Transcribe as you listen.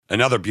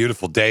Another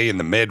beautiful day in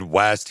the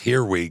Midwest.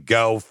 Here we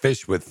go.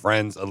 Fish with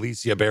friends.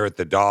 Alicia Barrett,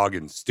 the dog,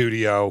 in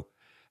studio.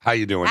 How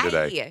you doing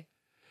today? Hi.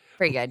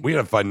 Pretty good. We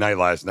had a fun night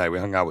last night. We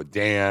hung out with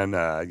Dan,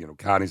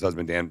 Connie's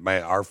husband, Dan,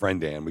 our friend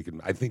Dan.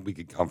 I think we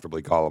could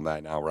comfortably call him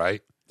that now,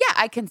 right? Yeah,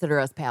 I consider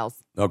us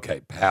pals.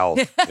 Okay, pals.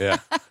 Yeah.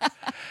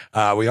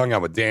 We hung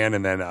out with Dan,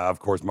 and then, of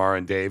course, Mara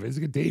and Dave. Is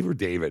it Dave or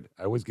David?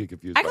 I always get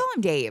confused. I call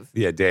him Dave.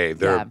 Yeah, Dave.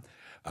 They're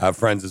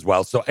friends as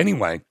well. So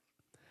anyway,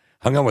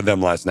 hung out with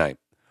them last night.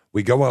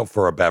 We go out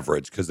for a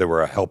beverage because they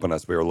were helping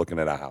us. We were looking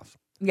at a house.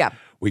 Yeah.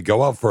 We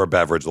go out for a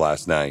beverage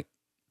last night.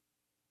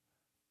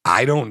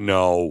 I don't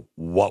know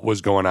what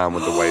was going on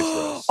with the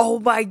waitress. Oh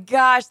my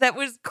gosh, that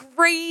was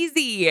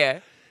crazy.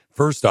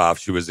 First off,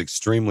 she was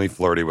extremely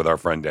flirty with our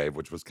friend Dave,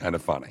 which was kind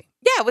of funny.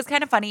 Yeah, it was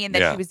kind of funny. And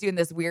then she was doing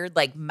this weird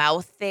like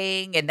mouth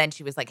thing. And then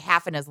she was like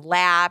half in his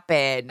lap.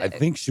 And I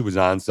think she was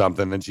on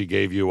something. Then she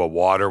gave you a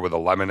water with a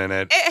lemon in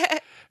it.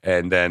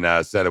 And then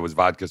said it was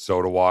vodka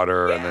soda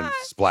water and then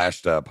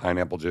splashed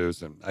pineapple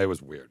juice. And it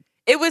was weird.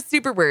 It was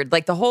super weird.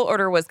 Like the whole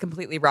order was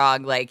completely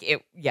wrong.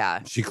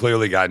 She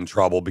clearly got in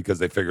trouble because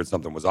they figured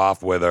something was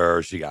off with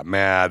her. She got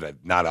mad.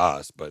 Not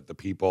us, but the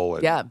people.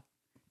 And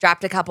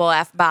dropped a couple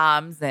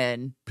F-bombs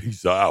and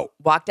peace out.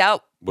 Walked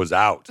out. Was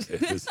out.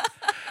 It was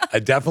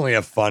definitely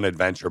a fun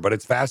adventure, but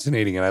it's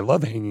fascinating. And I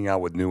love hanging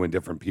out with new and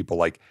different people.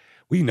 Like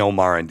we know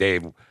Mara and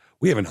Dave.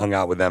 We haven't hung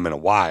out with them in a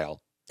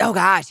while. Oh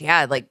gosh.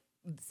 Yeah. Like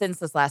since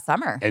this last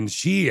summer. And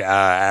she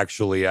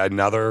actually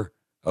another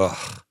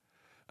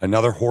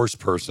horse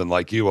person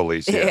like you,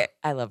 Alicia.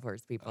 I love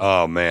horse people.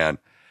 Oh man.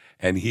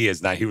 And he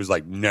is not, he was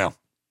like, no,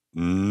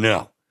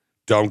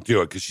 don't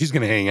do it. Cause she's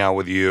going to hang out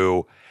with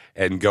you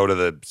and go to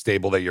the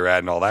stable that you're at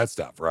and all that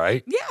stuff.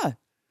 Right. Yeah.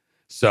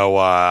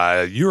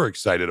 So you're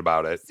excited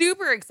about it.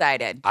 Super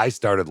excited. I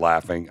started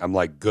laughing. I'm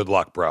like, good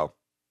luck, bro.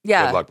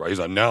 Yeah. Good luck, bro. He's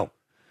like, no.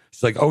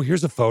 She's like, oh,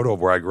 here's a photo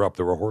of where I grew up.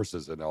 There were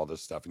horses and all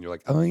this stuff. And you're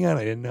like, oh my God,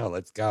 I didn't know.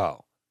 Let's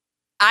go.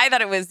 I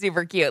thought it was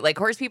super cute. Like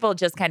horse people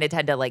just kind of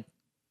tend to like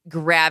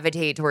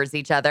gravitate towards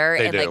each other.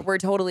 They and do. Like we're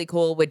totally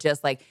cool with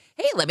just like,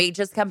 hey, let me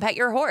just come pet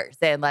your horse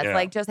and let's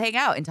like just hang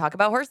out and talk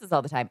about horses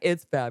all the time.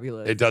 It's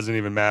fabulous. It doesn't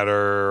even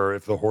matter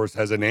if the horse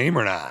has a name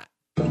or not.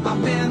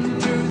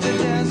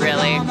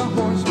 Really?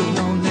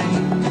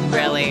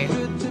 Really?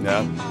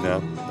 No.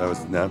 That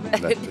was no.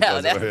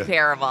 No, that's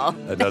terrible.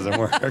 That doesn't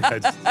work. I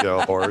just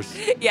horse.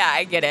 Yeah,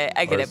 I get it.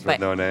 Horse But with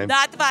no name.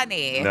 not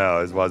funny. No,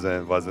 it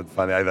wasn't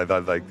funny. I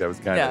thought like that was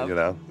kind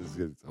of,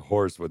 it's a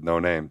horse with no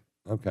name.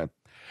 Okay.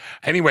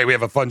 Anyway, we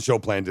have a fun show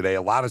planned today.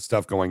 A lot of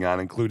stuff going on,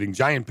 including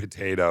giant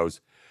potatoes,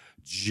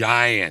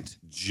 giant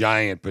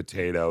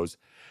potatoes,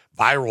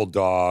 viral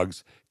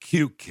dogs,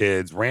 cute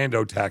kids,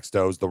 rando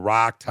textos, The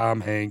Rock,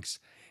 Tom Hanks,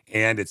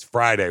 and it's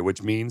Friday,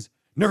 which means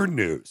nerd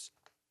news.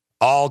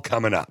 All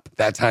coming up.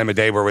 That time of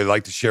day where we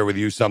like to share with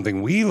you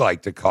something we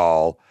like to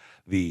call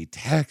the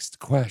text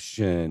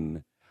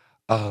question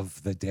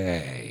of the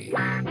day.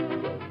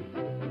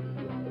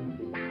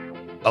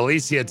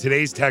 Alicia,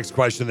 today's text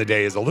question of the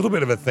day is a little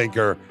bit of a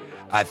thinker.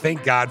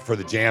 Thank God for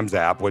the Jams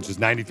app, which is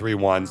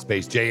 93.1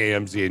 space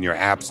JAMZ in your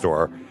app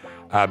store,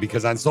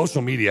 because on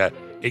social media,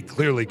 it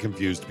clearly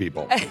confused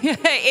people.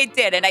 It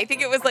did. And I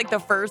think it was like the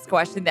first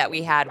question that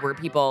we had where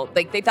people,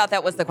 like, they thought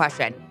that was the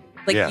question.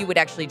 Like, you would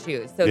actually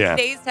choose. So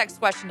today's text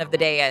question of the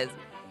day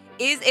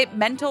is it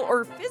mental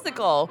or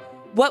physical?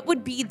 What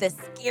would be the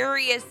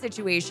scariest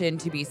situation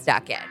to be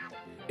stuck in?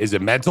 Is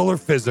it mental or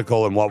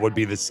physical, and what would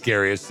be the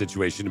scariest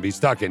situation to be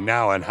stuck in?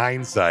 Now, in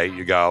hindsight,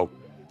 you go,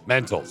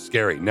 mental,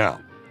 scary. No.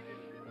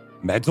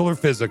 Mental or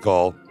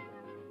physical,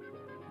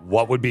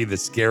 what would be the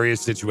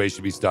scariest situation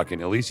to be stuck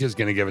in? Alicia's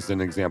going to give us an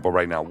example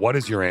right now. What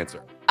is your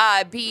answer?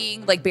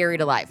 Being, like,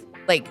 buried alive.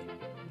 Like,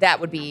 that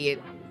would be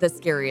the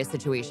scariest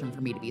situation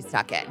for me to be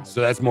stuck in.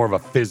 So that's more of a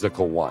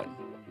physical one,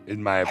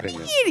 in my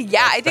opinion.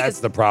 I think that's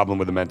the problem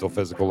with the mental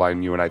physical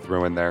line you and I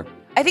threw in there.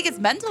 I think it's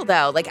mental,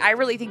 though. Like, I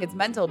really think it's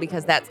mental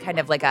because that's kind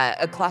of like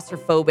a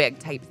claustrophobic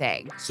type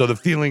thing. So the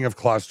feeling of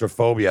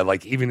claustrophobia,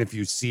 like even if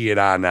you see it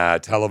on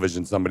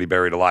television, somebody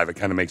buried alive, it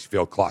kind of makes you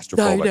feel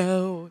claustrophobic. I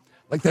know.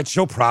 Like that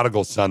show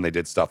Prodigal Son, they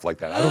did stuff like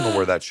that. I don't know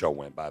where that show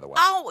went, by the way.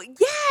 Oh,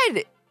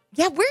 yeah.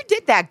 Yeah, where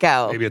did that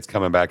go? Maybe it's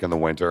coming back in the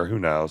winter. Who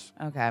knows?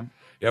 Okay.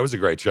 Yeah, it was a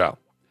great show.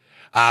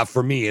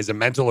 For me, is it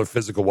mental or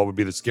physical? What would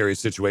be the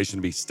scariest situation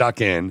to be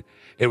stuck in?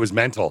 It was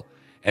mental.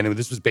 And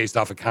this was based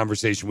off a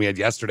conversation we had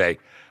yesterday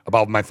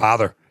about my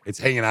father. It's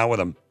hanging out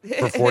with him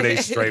for 4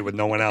 days straight with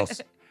no one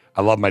else.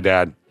 I love my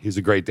dad. He's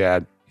a great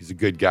dad. He's a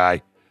good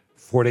guy.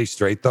 4 days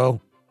straight,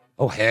 though?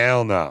 Oh,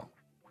 hell no.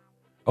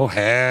 Oh,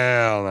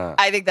 hell no.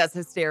 I think that's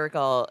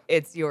hysterical.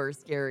 It's your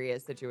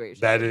scariest situation.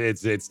 That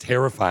it's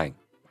terrifying.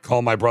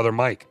 Call my brother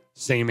Mike.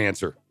 Same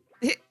answer.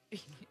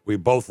 We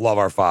both love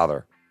our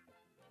father.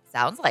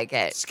 Sounds like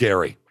it.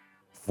 Scary.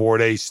 4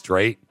 days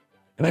straight.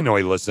 And I know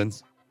he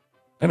listens.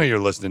 I know you're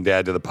listening,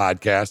 Dad, to the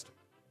podcast.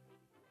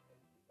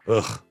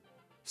 Ugh.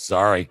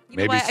 Sorry.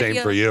 Maybe same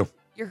for you.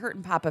 You're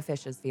hurting Papa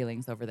Fish's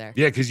feelings over there.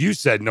 Yeah, because you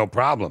said no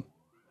problem.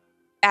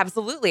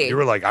 Absolutely. You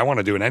were like, I want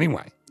to do it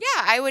anyway.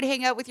 Yeah, I would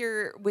hang out with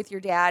your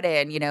dad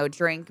and,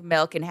 drink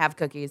milk and have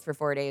cookies for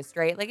 4 days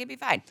straight. Like, it'd be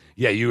fine.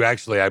 Yeah, you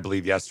actually, I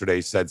believe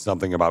yesterday said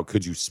something about,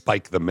 could you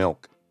spike the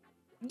milk?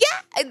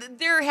 Yeah,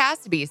 there has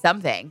to be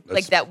something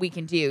like that we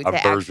can do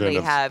to actually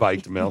have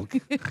spiked milk.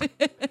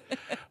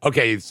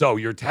 Okay, so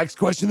your text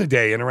question of the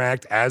day,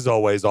 interact as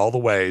always, all the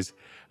ways.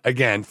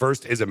 Again,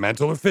 first, is it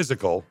mental or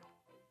physical?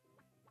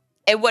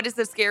 And what is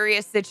the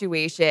scariest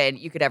situation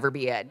you could ever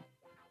be in?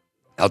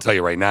 I'll tell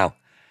you right now.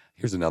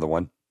 Here's another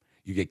one.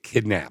 You get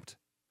kidnapped.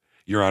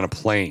 You're on a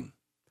plane.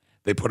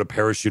 They put a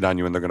parachute on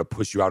you and they're going to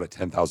push you out at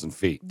 10,000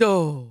 feet.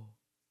 No.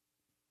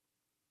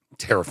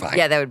 Terrifying.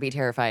 Yeah, that would be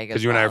terrifying.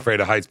 Because you and I are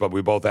afraid of heights, but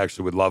we both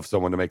actually would love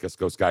someone to make us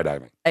go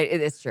skydiving.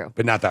 It's true.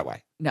 But not that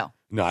way. No.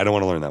 No, I don't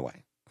want to learn that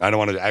way. I don't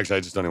want to. Actually, I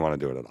just don't even want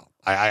to do it at all.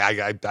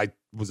 I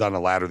was on a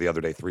ladder the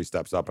other day, 3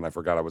 steps up, and I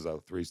forgot I was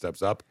 3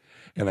 steps up,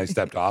 and I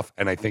stepped off,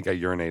 and I think I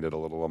urinated a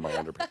little on my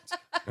underpants.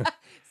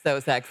 So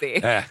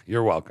sexy.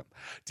 You're welcome.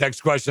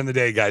 Text question of the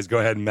day, guys. Go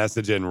ahead and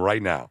message in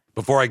right now.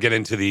 Before I get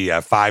into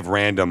the 5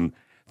 random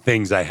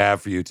things I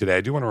have for you today,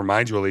 I do want to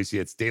remind you, Alicia,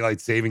 it's daylight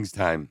savings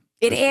time.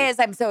 It is.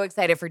 I'm so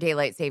excited for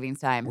daylight savings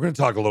time. We're going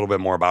to talk a little bit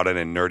more about it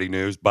in nerdy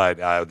news, but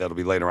that'll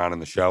be later on in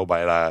the show.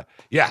 But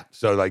yeah,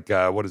 so like,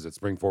 what is it?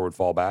 Spring forward,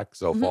 fall back.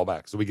 So fall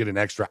back. So we get an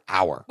extra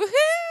hour.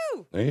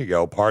 Woohoo! There you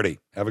go. Party.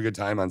 Have a good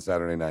time on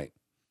Saturday night.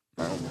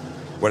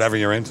 Whatever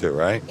you're into,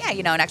 right? Yeah,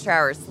 an extra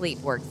hour of sleep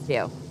works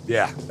too.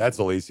 Yeah, that's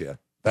Alicia.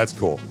 That's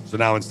cool. So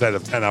now instead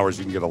of 10 hours,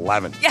 you can get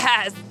 11.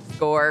 Yes!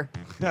 Score.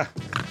 All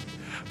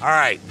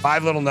right.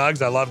 5 little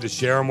nugs. I love to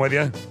share them with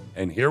you.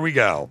 And here we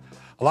go.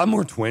 A lot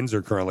more twins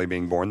are currently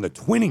being born. The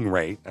twinning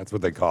rate, that's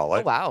what they call it,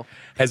 oh, wow,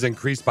 has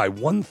increased by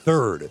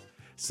 1/3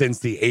 since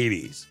the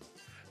 80s.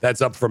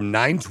 That's up from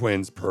 9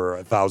 twins per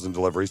 1,000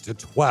 deliveries to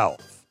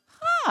 12.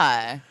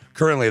 Huh.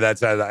 Currently,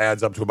 that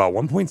adds up to about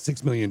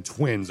 1.6 million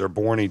twins are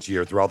born each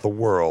year throughout the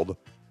world,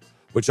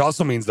 which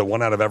also means that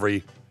 1 out of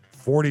every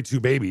 42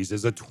 babies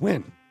is a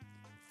twin.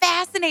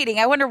 Fascinating.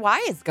 I wonder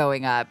why it's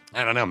going up.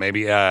 I don't know.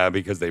 Maybe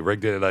because they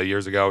rigged it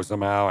years ago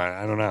somehow.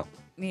 I don't know.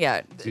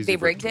 Yeah, they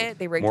rigged it.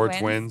 They rigged more twins.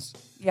 twins.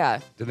 Yeah.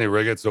 Didn't they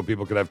rig it so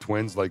people could have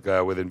twins like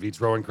with in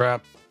vitro and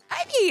crap?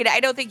 I mean, I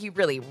don't think you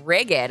really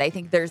rig it. I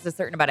think there's a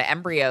certain amount of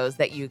embryos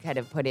that you kind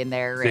of put in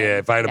there. So, yeah,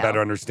 if I had a better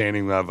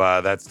understanding of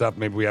that stuff,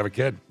 maybe we have a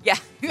kid. Yeah.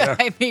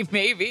 I mean,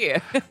 maybe.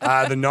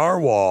 The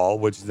narwhal,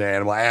 which is an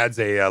animal, adds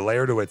a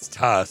layer to its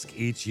tusk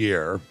each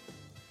year.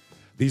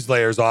 These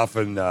layers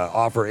often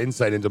offer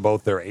insight into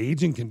both their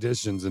age and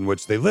conditions in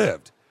which they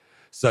lived,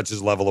 such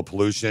as level of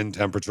pollution,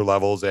 temperature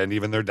levels, and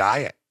even their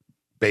diet,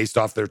 based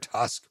off their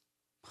tusk.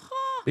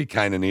 Be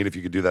kind of neat if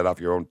you could do that off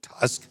your own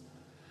tusk.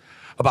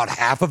 About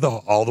half of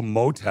all the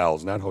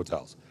motels, not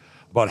hotels,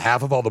 about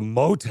half of all the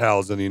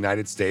motels in the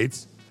United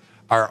States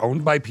are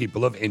owned by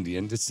people of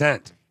Indian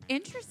descent.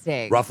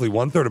 Interesting. Roughly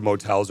 1/3 of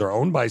motels are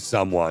owned by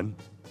someone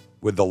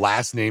with the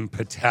last name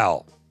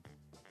Patel.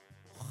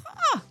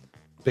 Huh.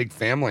 Big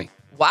family.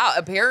 Wow,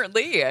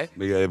 apparently.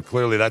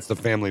 Clearly, that's the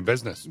family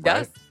business,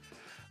 right? Yes.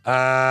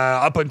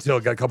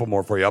 Got a couple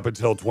more for you. Up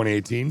until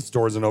 2018,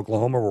 stores in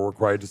Oklahoma were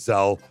required to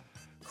sell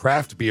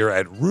craft beer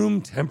at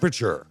room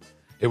temperature.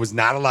 It was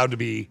not allowed to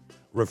be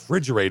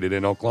refrigerated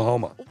in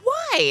Oklahoma.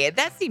 Why?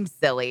 That seems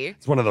silly.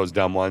 It's one of those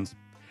dumb ones.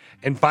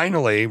 And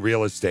finally,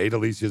 real estate.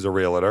 Alicia's a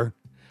realtor.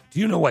 Do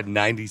you know what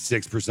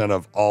 96%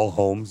 of all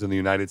homes in the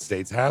United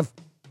States have?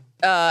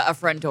 A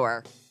front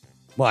door.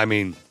 Well, I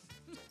mean,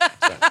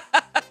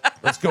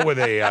 let's go with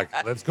a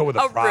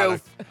product.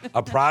 Roof.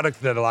 A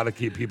product that a lot of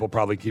people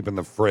probably keep in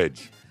the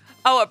fridge.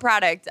 Oh, a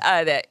product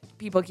that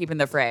people keep in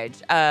the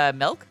fridge.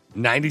 Milk?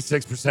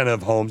 96%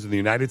 of homes in the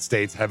United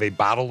States have a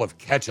bottle of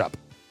ketchup.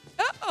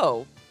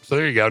 Oh. So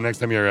there you go. Next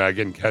time you're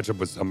getting ketchup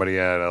with somebody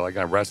at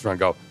a restaurant,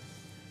 go,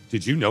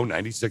 did you know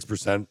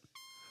 96%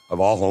 of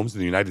all homes in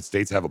the United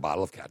States have a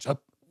bottle of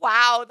ketchup?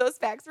 Wow, those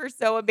facts were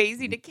so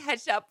amazing to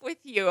catch up with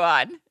you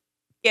on.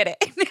 Get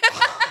it?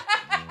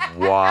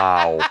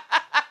 Wow.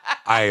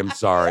 I am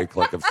sorry,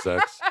 Click of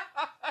 6.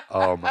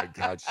 Oh, my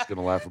God. She's going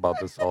to laugh about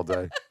this all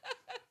day.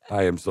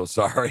 I am so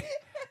sorry.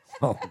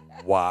 Oh,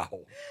 wow.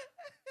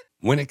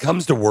 When it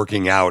comes to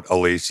working out,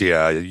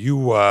 Alicia,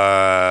 you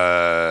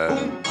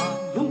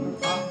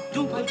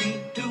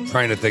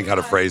trying to think how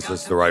to phrase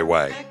this the right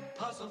way.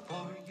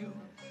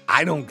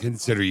 I don't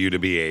consider you to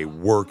be a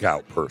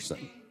workout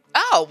person.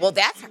 Oh, well,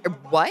 that's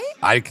what?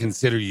 I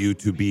consider you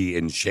to be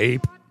in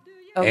shape.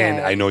 Okay.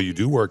 And I know you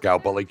do work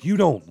out, but you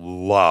don't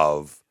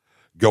love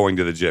going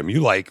to the gym.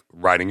 You like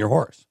riding your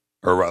horse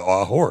or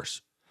a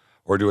horse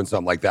or doing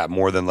something like that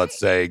more than, let's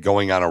say,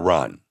 going on a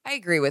run. I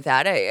agree with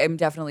that. I'm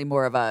definitely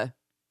more of a,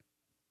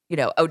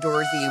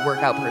 outdoorsy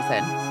workout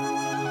person.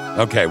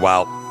 Okay,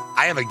 well,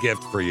 I have a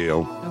gift for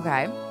you.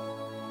 Okay.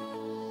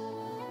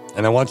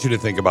 And I want you to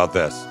think about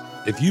this.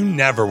 If you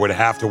never would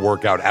have to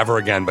work out ever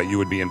again, but you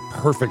would be in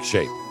perfect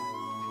shape.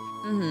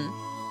 Mm-hmm.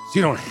 So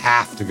you don't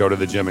have to go to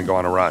the gym and go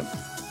on a run.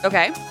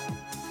 Okay.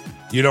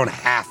 You don't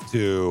have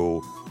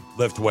to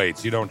lift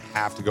weights. You don't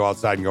have to go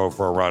outside and go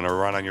for a run or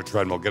run on your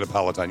treadmill, get a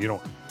Peloton. You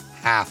don't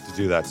have to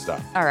do that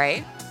stuff. All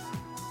right.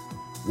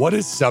 What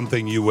is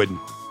something you would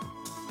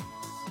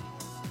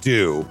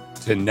do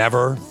to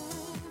never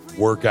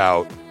work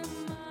out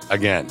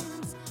again?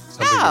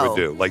 Something you would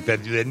do like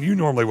that you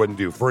normally wouldn't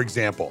do. For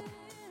example,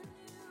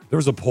 there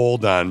was a poll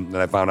done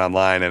that I found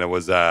online, and it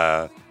was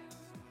well,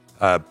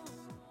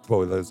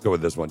 let's go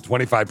with this one.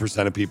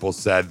 25% of people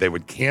said they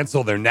would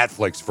cancel their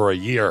Netflix for a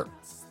year,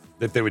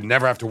 that they would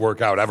never have to work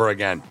out ever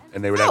again,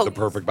 and they would have the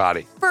perfect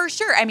body. For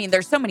sure. I mean,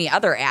 there's so many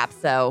other apps,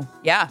 so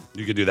yeah.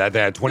 You could do that. They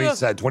had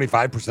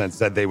 25%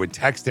 said they would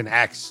text an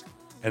ex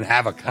and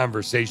have a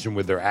conversation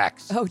with their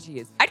ex. Oh,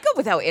 geez. I'd go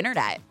without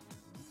internet.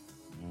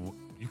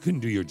 You couldn't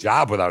do your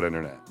job without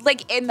internet.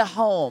 Like in the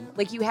home.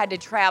 Like you had to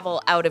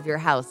travel out of your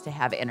house to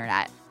have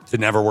internet. To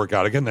never work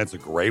out again? That's a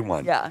great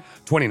one. Yeah.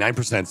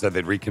 29% said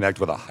they'd reconnect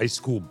with a high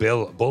school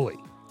bully.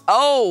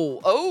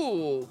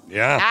 Oh.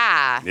 Yeah.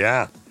 Ah.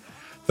 Yeah.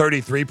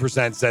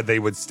 33% said they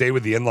would stay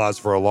with the in-laws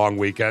for a long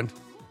weekend.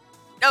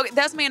 Oh,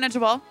 that's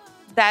manageable.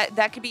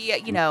 That could be,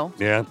 you know.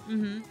 Yeah.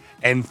 Mm-hmm.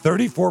 And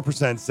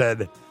 34%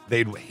 said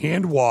they'd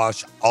hand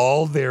wash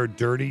all their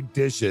dirty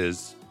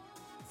dishes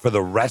for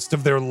the rest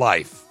of their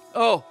life.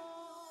 Oh.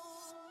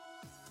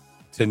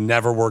 To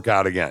never work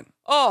out again.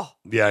 Oh.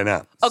 Yeah, I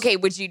know. Okay,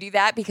 would you do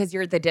that because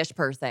you're the dish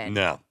person?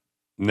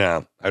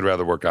 No, I'd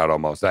rather work out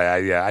almost.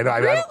 Really?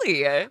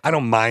 I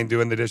don't mind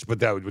doing the dish, but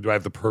do I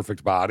have the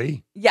perfect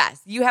body?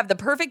 Yes, you have the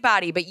perfect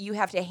body, but you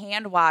have to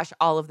hand wash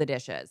all of the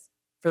dishes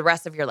for the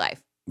rest of your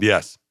life.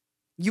 Yes.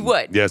 You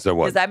would? Yes, I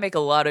would. Because I make a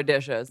lot of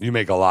dishes. You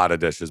make a lot of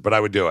dishes, but I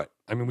would do it.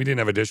 I mean, we didn't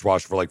have a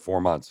dishwasher for like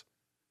 4 months.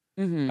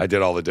 Mm-hmm. I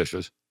did all the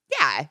dishes.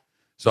 Yeah.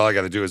 So all I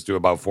got to do is do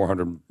about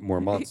 400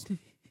 more months.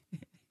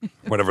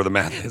 Whatever the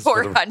math is.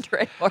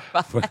 400 more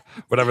months.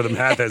 Whatever the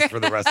math is for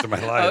the rest of my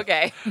life.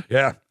 Okay.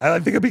 Yeah, I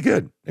think it'd be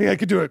good. Yeah, I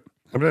could do it.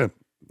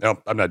 No,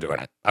 I'm not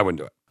doing it. I wouldn't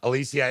do it.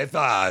 Alicia, I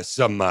have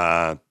some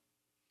kind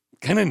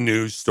of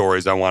news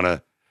stories I want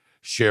to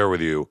share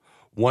with you.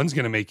 One's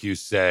going to make you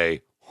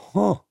say,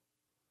 huh.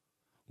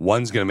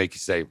 One's going to make you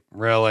say,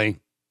 really?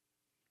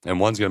 And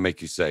one's going to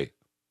make you say,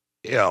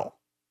 ew.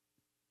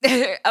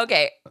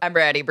 Okay, I'm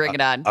ready. Bring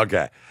it on.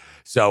 Okay.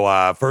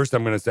 So first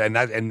I'm going to say, and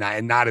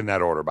not in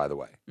that order, by the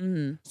way.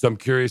 Mm-hmm. So I'm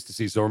curious to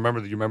see. So you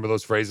remember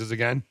those phrases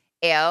again?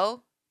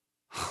 Ew.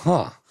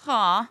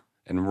 Huh.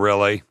 And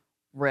really?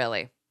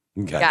 Really.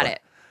 Okay. Got it.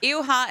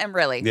 Ew, huh, and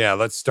really. Yeah,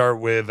 let's start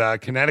with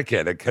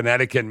Connecticut. A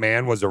Connecticut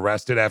man was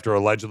arrested after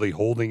allegedly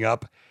holding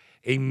up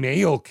a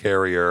mail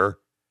carrier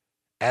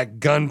at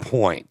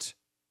gunpoint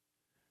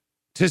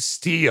to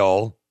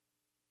steal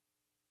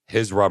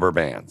his rubber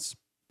bands.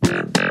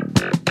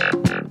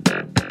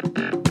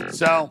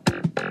 So,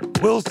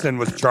 Wilson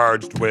was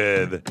charged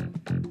with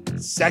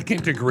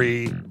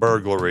second-degree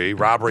burglary,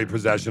 robbery,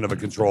 possession of a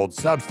controlled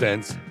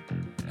substance,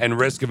 and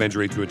risk of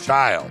injury to a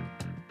child.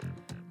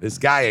 This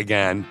guy,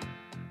 again,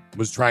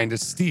 was trying to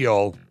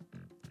steal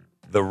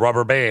the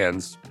rubber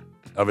bands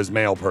of his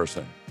mail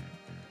person.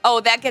 Oh,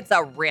 that gets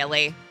a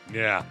really.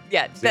 Yeah.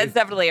 Yeah, that's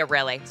definitely a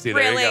really. See,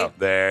 really?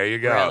 There you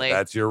go. Really?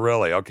 That's your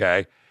really.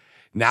 Okay.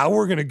 Now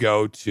we're going to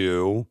go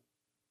to,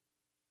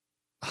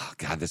 oh,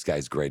 God, this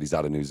guy's great. He's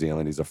out of New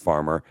Zealand. He's a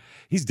farmer.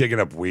 He's digging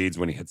up weeds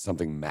when he hit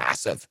something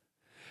massive.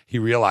 He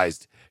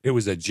realized it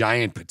was a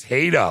giant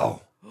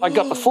potato. I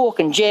got the fork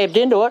and jabbed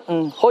into it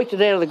and hoiked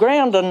it out of the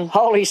ground and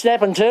holy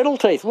snapping turtle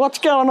teeth. What's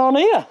going on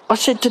here? I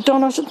said to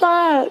Don,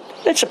 no,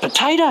 that's a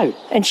potato.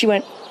 And she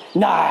went,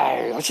 no.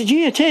 I said,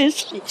 yeah, it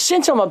is.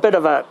 Since I'm a bit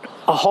of a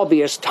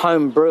hobbyist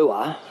home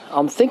brewer,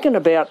 I'm thinking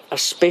about a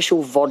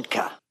special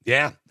vodka.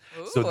 Yeah.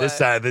 Ooh. So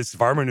this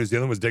farmer in New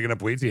Zealand was digging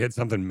up weeds. He hit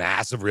something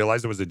massive,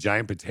 realized it was a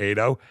giant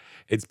potato.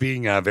 It's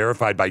being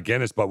verified by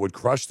Guinness, but would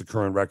crush the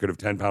current record of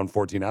 10 pounds,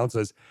 14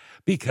 ounces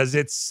because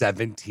it's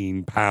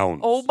 17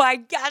 pounds. Oh my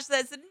gosh,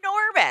 that's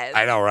enormous.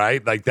 I know,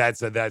 right? Like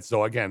that's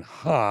so again,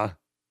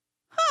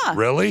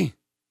 really?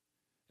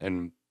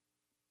 And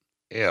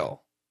ew.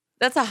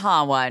 That's a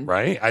one.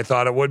 Right? I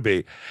thought it would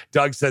be.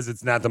 Doug says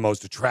it's not the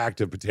most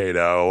attractive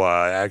potato.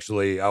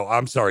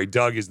 I'm sorry.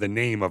 Doug is the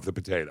name of the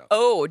potato.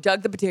 Oh,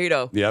 Doug the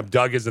potato. Yep.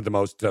 Doug isn't the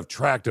most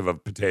attractive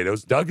of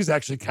potatoes. Doug is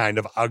actually kind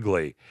of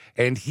ugly,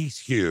 and he's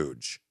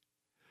huge.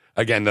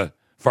 Again, the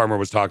farmer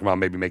was talking about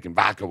maybe making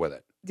vodka with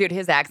it. Dude,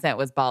 his accent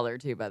was baller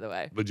too, by the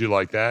way. Would you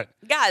like that?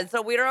 Yeah,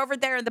 so we were over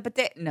there in the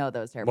potato. No, that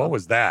was terrible. What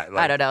was that?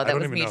 I don't know. That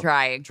was me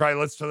trying. Try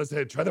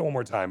that one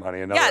more time,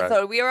 honey.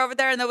 So we were over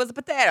there and there was a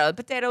potato. The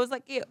potato was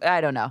like, ew.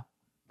 I don't know.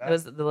 It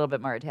was a little bit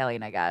more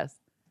Italian, I guess.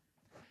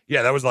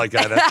 Yeah, that was like,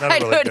 that's not I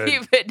really don't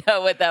even know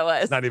what that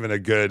was. It's not even a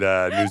good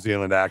New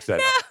Zealand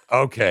accent. No.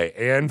 Okay,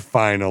 and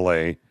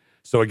finally,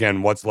 so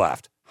again, what's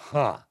left?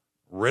 Huh.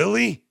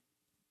 Really?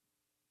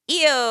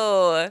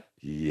 Ew.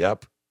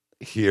 Yep.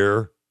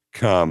 Here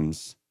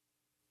comes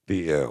the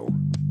ew.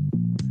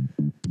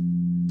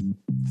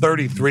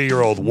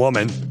 33-year-old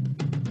woman,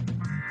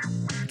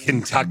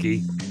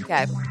 Kentucky.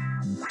 Okay.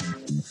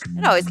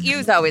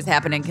 Ewes always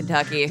happen in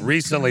Kentucky.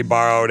 Recently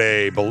borrowed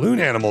a balloon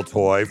animal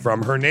toy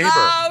from her neighbor.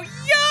 Oh,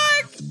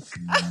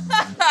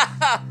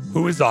 yuck!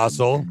 Who is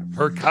also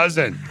her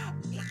cousin.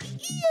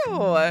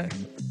 Ew.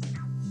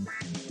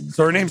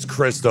 So her name's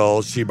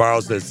Crystal. She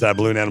borrows this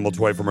balloon animal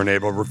toy from her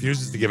neighbor,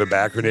 refuses to give it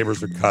back. Her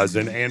neighbor's her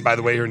cousin. And by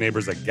the way, her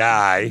neighbor's a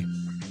guy.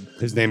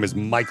 His name is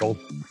Michael.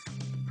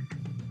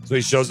 So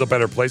he shows up at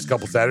her place a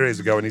couple Saturdays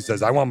ago and he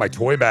says, I want my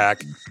toy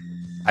back.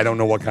 I don't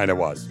know what kind it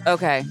was.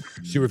 Okay.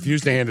 She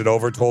refused to hand it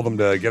over, told him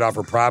to get off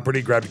her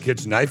property, grabbed a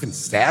kitchen knife, and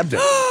stabbed him.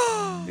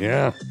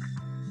 Yeah.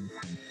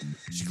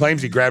 She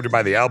claims he grabbed her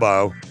by the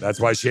elbow. That's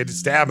why she had to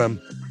stab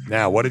him.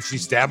 Now, what did she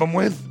stab him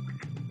with?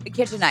 A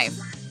kitchen knife.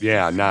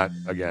 Yeah, not,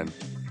 again,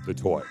 the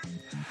toy.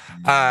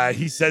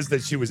 He says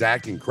that she was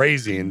acting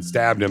crazy and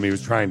stabbed him. He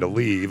was trying to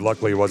leave.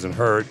 Luckily, he wasn't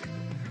hurt.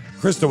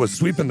 Crystal was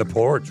sweeping the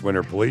porch when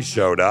her police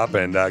showed up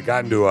and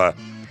got into a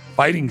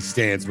fighting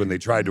stance when they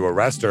tried to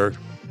arrest her.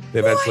 They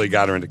eventually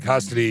got her into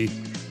custody.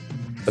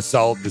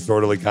 Assault,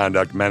 disorderly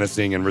conduct,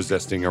 menacing, and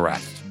resisting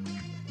arrest.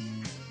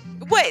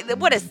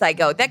 What a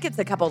psycho. That gets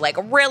a couple, that's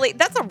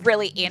a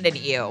really and an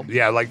ew.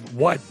 Yeah,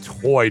 what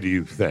toy do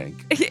you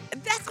think?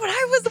 That's what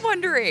I was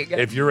wondering.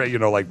 If you're,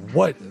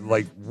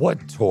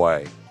 what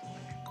toy?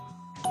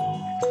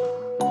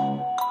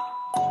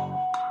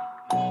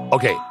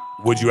 Okay,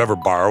 would you ever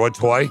borrow a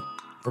toy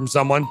from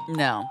someone?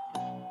 No.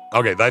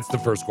 Okay, that's the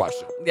first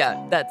question.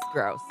 Yeah, that's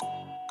gross.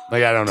 I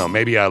don't know,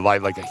 maybe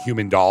like a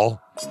human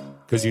doll,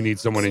 because you need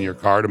someone in your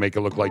car to make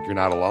it look like you're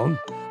not alone.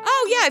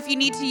 Oh, yeah, if you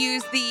need to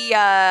use the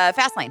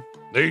fast lane.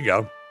 There you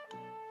go.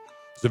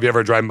 So if you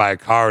ever drive by a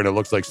car and it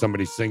looks like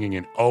somebody's singing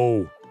an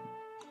 "oh"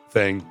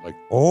 thing, like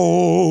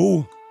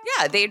 "oh,"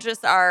 yeah, they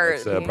just are.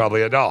 It's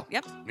probably a doll.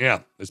 Yep. Yeah,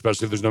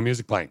 especially if there's no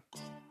music playing.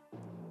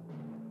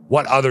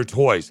 What other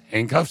toys?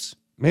 Handcuffs?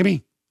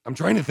 Maybe. I'm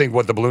trying to think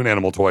what the balloon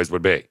animal toys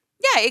would be.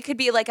 Yeah, it could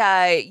be like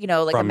a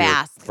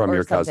mask from or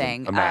your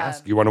something. Cousin. A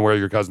mask. You want to wear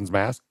your cousin's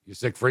mask? You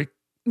sick freak?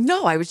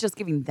 No, I was just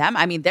giving them.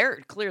 I mean, they're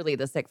clearly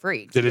the sick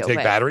freaks. Did it take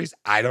batteries?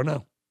 I don't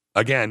know.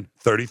 Again,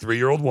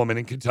 33-year-old woman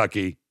in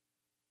Kentucky,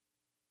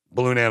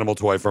 balloon animal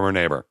toy from her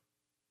neighbor.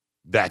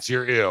 That's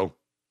your ew.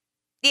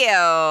 Ew.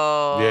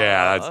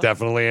 Yeah, that's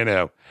definitely an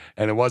ew.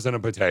 And it wasn't a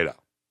potato.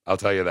 I'll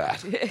tell you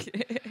that.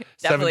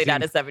 Definitely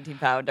not a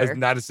 17-pounder. It's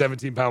not a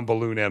 17-pound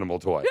balloon animal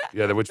toy.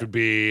 Yeah, which would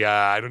be,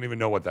 I don't even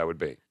know what that would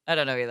be. I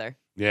don't know either.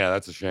 Yeah,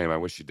 that's a shame. I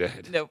wish you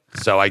did. Nope.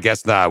 So I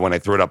guess when I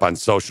threw it up on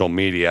social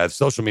media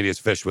is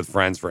Fish with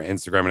Friends for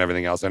Instagram and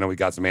everything else. I know we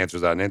got some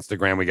answers on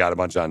Instagram. We got a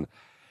bunch on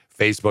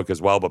Facebook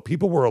as well. But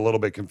people were a little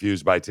bit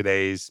confused by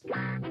today's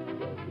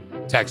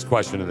text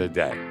question of the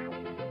day.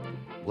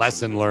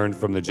 Lesson learned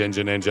from the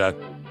Ginger Ninja.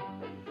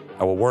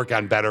 I will work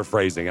on better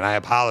phrasing, and I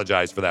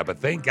apologize for that. But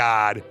thank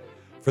God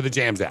for the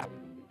Jams app.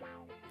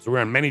 So we're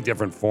on many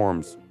different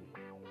forms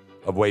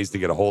of ways to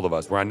get a hold of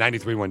us. We're on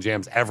 93.1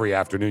 Jams every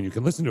afternoon. You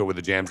can listen to it with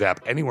the Jams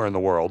app anywhere in the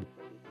world.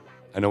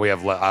 I know we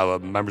have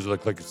members of the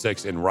Click of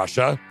Six in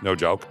Russia. No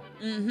joke.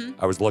 Mm-hmm.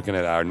 I was looking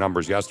at our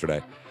numbers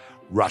yesterday.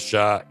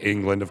 Russia,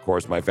 England, of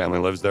course, my family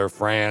lives there.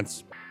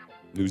 France,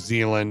 New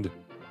Zealand,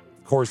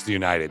 of course, the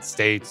United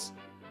States.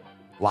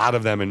 A lot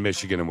of them in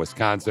Michigan and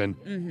Wisconsin.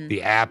 Mm-hmm.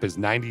 The app is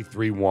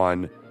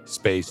 93.1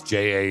 space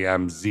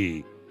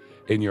JAMZ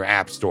in your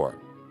app store.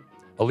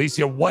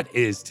 Alicia, what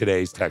is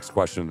today's text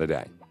question of the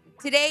day?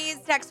 Today's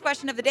text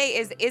question of the day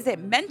is it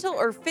mental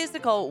or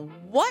physical?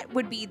 What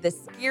would be the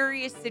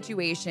scariest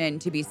situation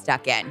to be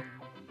stuck in?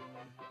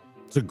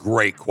 It's a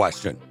great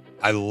question.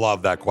 I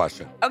love that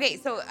question. Okay,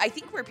 so I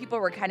think where people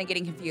were kind of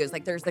getting confused,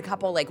 there's a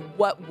couple,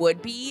 what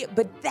would be,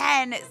 but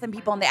then some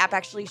people in the app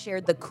actually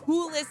shared the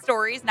coolest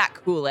stories, not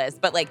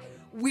coolest, but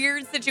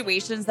weird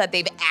situations that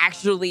they've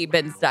actually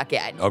been stuck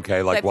in.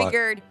 Okay, what? I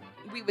figured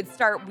we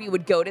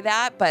would go to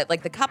that, but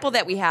the couple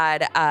that we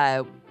had,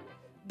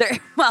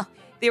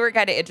 they were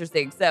kind of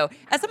interesting. So,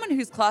 as someone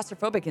who's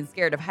claustrophobic and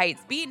scared of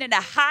heights, being in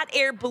a hot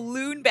air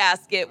balloon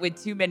basket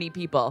with too many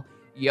people.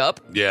 Yup.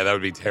 Yeah, that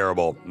would be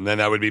terrible. And then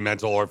that would be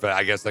mental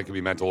I guess that could be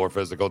mental or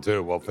physical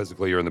too. Well,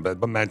 physically you're in the bed,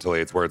 but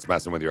mentally it's where it's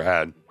messing with your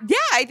head. Yeah,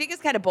 I think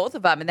it's kind of both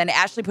of them. And then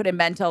Ashley put in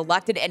mental,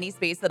 locked in any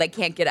space that I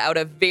can't get out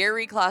of.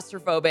 Very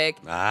claustrophobic.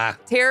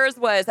 Tara's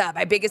was,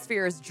 my biggest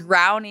fear is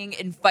drowning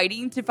and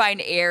fighting to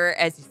find air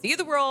as you see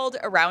the world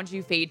around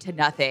you fade to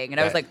nothing. And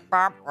I was like,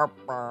 burr, burr,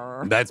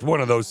 burr. That's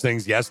one of those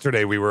things.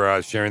 Yesterday we were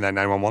sharing that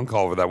 911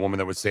 call with that woman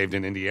that was saved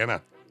in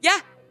Indiana. Yeah.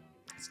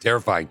 It's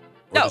terrifying.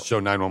 The show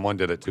 911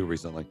 did it too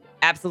recently.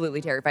 Absolutely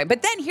terrifying.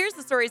 But then here's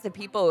the stories of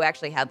people who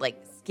actually had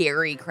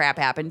scary crap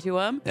happen to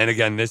them. And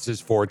again, this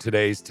is for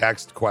today's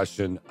text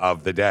question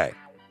of the day.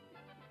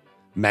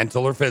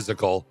 Mental or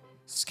physical,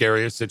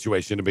 scariest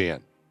situation to be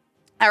in.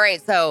 All right.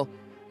 So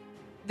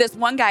this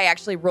one guy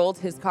actually rolled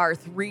his car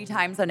 3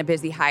 times on a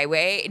busy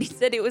highway. And he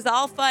said it was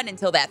all fun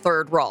until that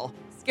third roll.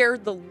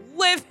 Scared the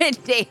living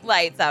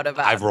daylights out of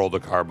him. I've rolled a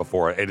car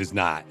before. It is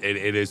not.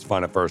 It is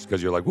fun at first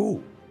because you're like,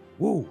 woo,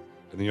 woo.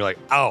 And then you're like,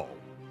 oh,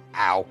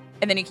 ow.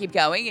 And then you keep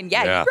going. And you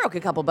broke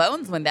a couple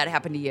bones when that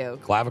happened to you.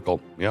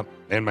 Clavicle. Yep.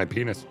 And my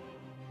penis.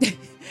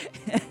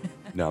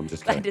 No, I'm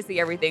just kidding. Glad to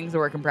see everything's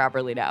working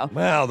properly now.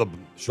 Well, the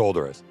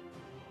shoulder is.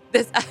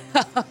 This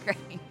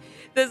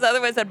other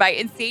one said, my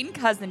insane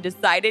cousin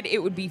decided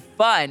it would be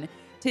fun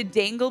to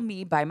dangle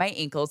me by my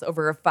ankles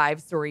over a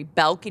 5-story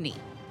balcony.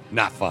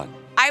 Not fun.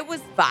 I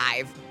was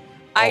 5.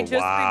 I just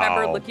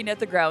remember looking at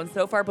the ground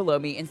so far below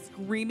me and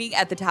screaming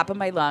at the top of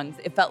my lungs.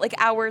 It felt like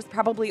hours,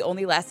 probably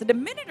only lasted a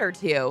minute or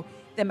two.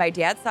 Then my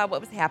dad saw what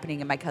was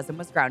happening and my cousin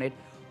was grounded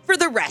for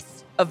the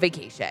rest of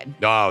vacation.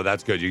 Oh,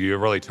 that's good. You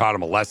really taught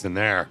him a lesson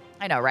there.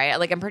 I know, right?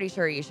 Like, I'm pretty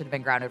sure you should have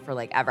been grounded for,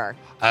 like, ever.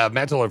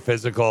 Mental or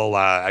physical?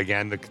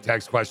 Again, the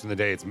text question of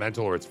the day, it's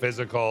mental or it's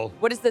physical.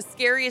 What is the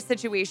scariest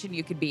situation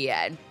you could be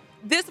in?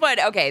 This one,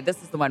 okay,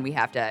 this is the one we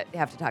have to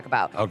talk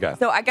about. Okay.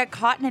 So I got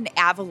caught in an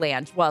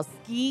avalanche while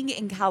skiing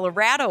in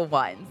Colorado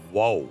once.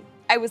 Whoa.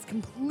 I was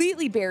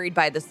completely buried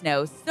by the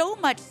snow, so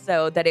much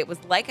so that it was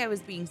like I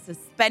was being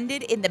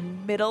suspended in the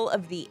middle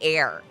of the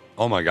air.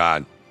 Oh, my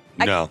God.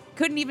 No. I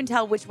couldn't even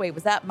tell which way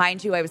was up.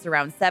 Mind you, I was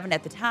around 7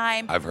 at the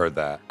time. I've heard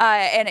that.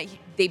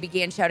 They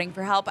began shouting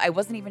for help. I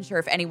wasn't even sure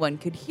if anyone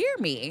could hear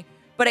me,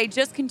 but I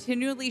just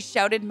continually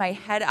shouted my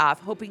head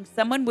off, hoping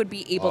someone would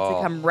be able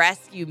to come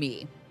rescue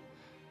me.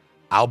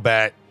 I'll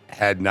bet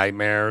had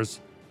nightmares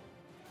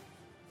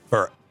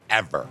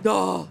forever.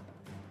 Oh.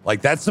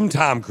 Like, that's some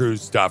Tom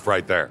Cruise stuff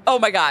right there. Oh,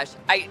 my gosh.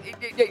 I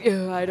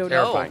don't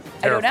Terrifying. know.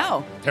 I don't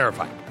know.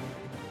 Terrifying.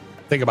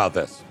 Think about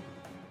this.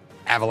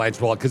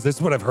 Avalanche, well, because this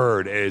is what I've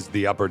heard is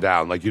the up or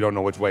down. Like, you don't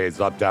know which way it's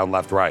up, down,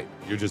 left, right.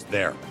 You're just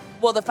there.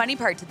 Well, the funny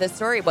part to this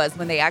story was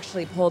when they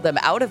actually pulled him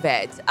out of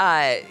it,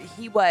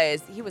 he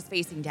was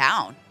facing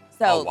down.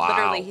 So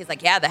literally he's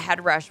like, yeah, the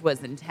head rush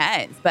was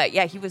intense. But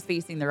yeah, he was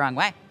facing the wrong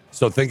way.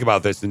 So think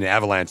about this in the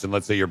avalanche, and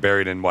let's say you're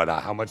buried in what?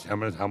 How much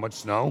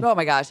snow? Oh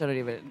my gosh, I don't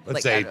even.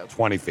 Let's say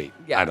 20 feet.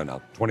 Yeah. I don't know.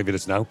 20 feet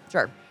of snow?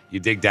 Sure. You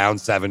dig down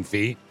 7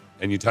 feet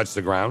and you touch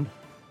the ground.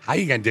 How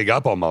you going to dig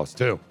up almost,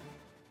 too?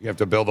 You have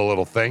to build a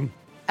little thing.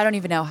 I don't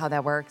even know how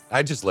that works.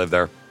 I just live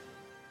there.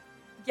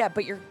 Yeah,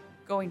 but you're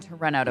going to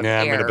run out of air.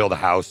 Yeah, I'm going to build a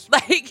house.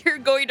 Like, you're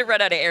going to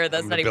run out of air.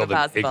 That's not even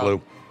possible.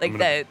 Igloo.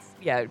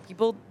 Like,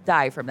 people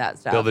die from that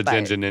stuff. Build a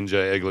Ginger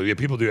Ninja igloo. Yeah,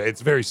 people do.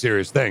 It's a very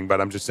serious thing, but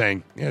I'm just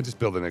saying, yeah, just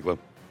build an igloo.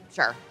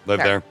 Sure. Live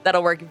there.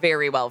 That'll work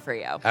very well for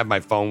you. Have my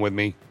phone with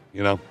me,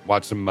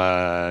 watch some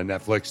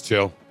Netflix,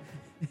 chill.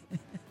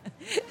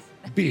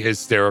 Be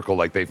hysterical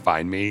like they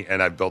find me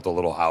and I've built a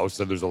little house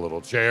and there's a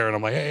little chair and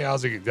I'm like, hey,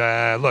 how's it?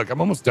 Look,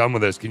 I'm almost done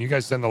with this. Can you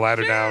guys send the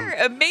ladder down?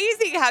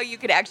 Amazing how you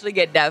could actually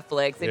get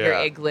Netflix in your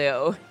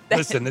igloo.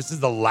 Listen, this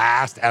is the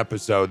last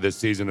episode this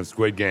season of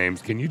Squid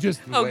Games. Can you just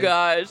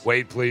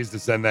wait, please, to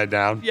send that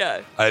down?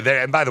 Yeah.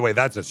 And by the way,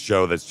 that's a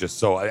show that's just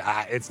so,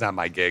 it's not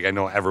my gig. I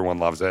know everyone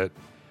loves it.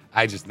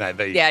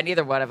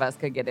 Neither one of us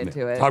could get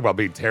into it. Talk about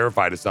being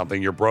terrified of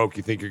something. You're broke.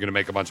 You think you're going to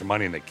make a bunch of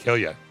money and they kill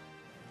you.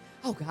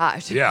 Oh,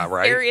 gosh. Yeah,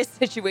 right? Scariest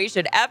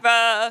situation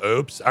ever.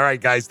 Oops. All right,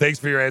 guys. Thanks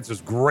for your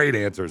answers. Great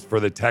answers for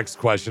the text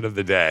question of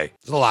the day.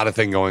 There's a lot of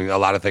things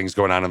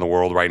going on in the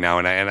world right now.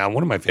 And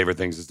one of my favorite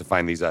things is to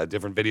find these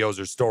different videos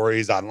or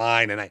stories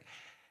online. And I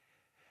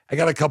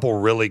got a couple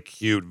really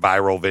cute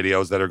viral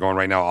videos that are going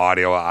right now.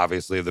 Audio,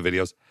 obviously, of the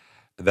videos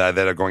that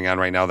are going on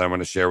right now that I'm going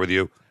to share with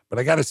you. But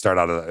I got to start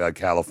out of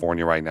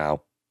California right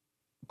now.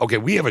 Okay,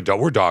 we have a dog.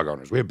 We're dog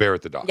owners. We have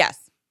Barrett the dog.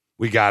 Yes.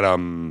 We got how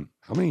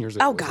many years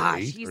ago? Oh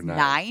gosh, he's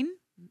 9.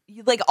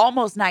 Like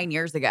almost 9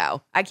 years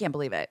ago. I can't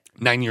believe it.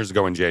 9 years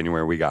ago in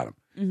January, we got him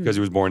because he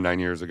was born 9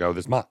 years ago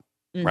this month,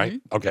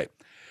 right? Okay,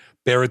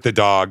 Barrett the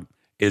dog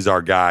is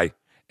our guy,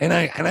 and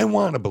I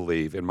want to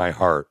believe in my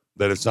heart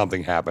that if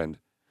something happened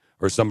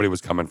or somebody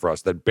was coming for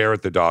us, that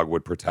Barrett the dog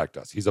would protect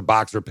us. He's a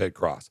boxer pit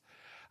cross.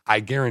 I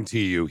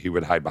guarantee you, he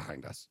would hide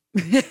behind us.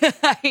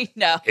 I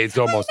know. It's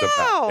almost a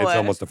fact. It's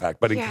almost a fact.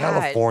 But in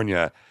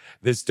California,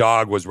 this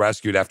dog was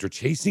rescued after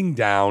chasing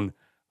down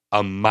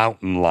a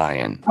mountain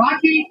lion.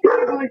 Rocky!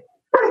 Oh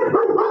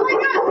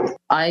my God!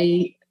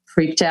 I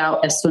freaked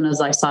out as soon as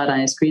I saw it.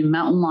 I screamed,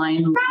 "Mountain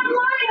lion! Mountain lion! Mountain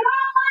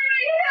lion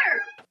right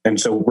here!" And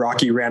so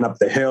Rocky ran up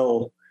the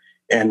hill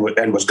and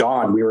was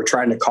gone. We were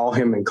trying to call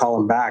him and call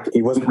him back.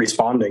 He wasn't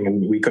responding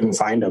and we couldn't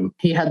find him.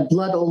 He had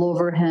blood all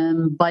over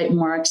him, bite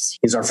marks.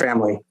 He's our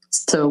family.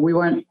 So we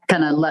weren't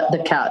going to let the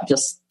cat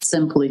just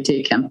simply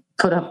take him,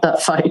 put up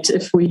that fight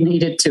if we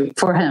needed to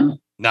for him.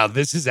 Now,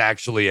 this is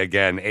actually,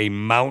 again, a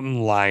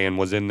mountain lion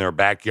was in their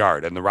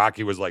backyard, and the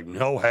Rocky was like,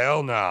 no,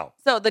 hell no.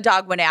 So the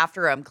dog went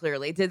after him,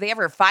 clearly. Did they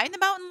ever find the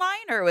mountain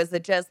lion, or was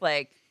it just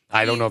like...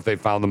 I don't know if they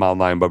found the mountain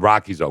lion, but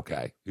Rocky's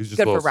okay. He's just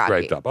a little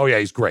scraped up. Oh, yeah,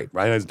 he's great,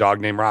 right? His dog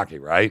named Rocky,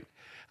 right?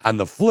 On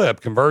the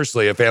flip,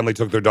 conversely, a family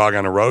took their dog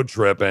on a road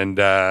trip, and,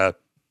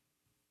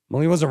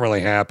 he wasn't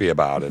really happy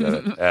about it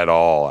at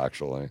all,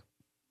 actually.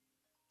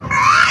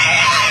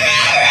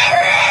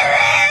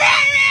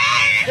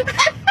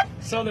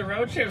 So the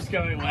road trip's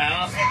going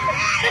well.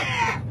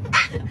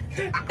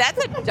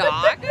 That's a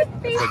dog?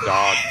 It's a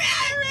dog.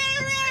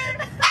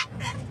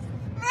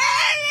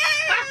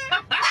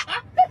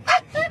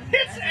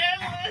 It's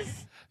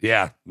endless.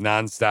 Yeah,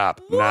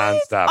 nonstop.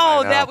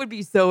 Oh, that would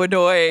be so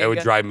annoying. It would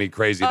drive me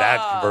crazy. That,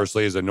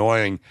 conversely, is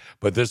annoying.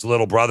 But this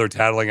little brother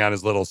tattling on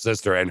his little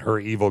sister and her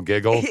evil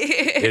giggle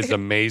is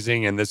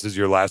amazing. And this is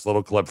your last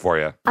little clip for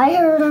you. I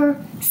heard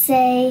her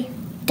say,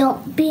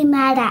 "Don't be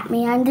mad at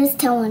me. I'm just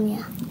telling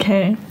you."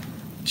 Okay.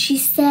 She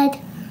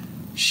said,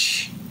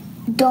 "Shh,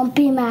 don't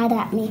be mad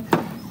at me."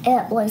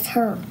 It was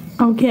her.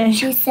 Okay.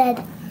 She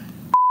said,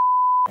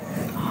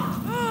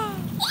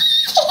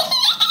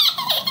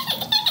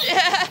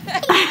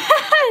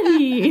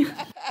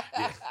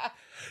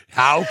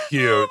 How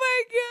cute Oh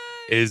my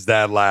God. is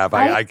that laugh?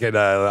 I can,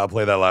 I'll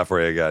play that laugh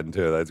for you again,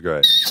 too. That's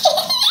great.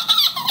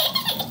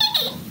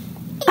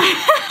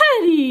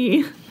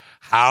 Daddy.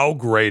 How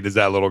great is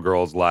that little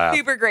girl's laugh?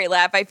 Super great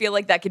laugh. I feel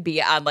like that could be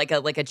on like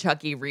a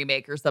Chucky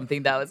remake or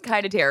something, though. It's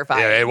kind of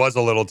terrifying. Yeah, it was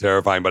a little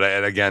terrifying, but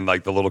and again,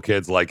 like the little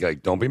kid's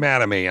like, don't be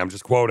mad at me. I'm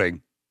just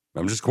quoting.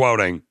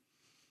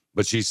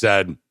 But she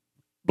said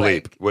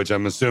bleep, which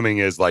I'm assuming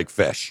is like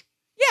fish.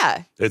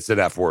 Yeah. It's an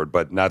F word,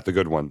 but not the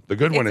good one. The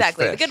good one is fish.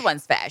 Exactly. The good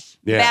one's fish.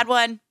 Yeah. Bad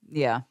one,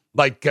 yeah.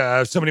 Like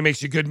somebody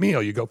makes you a good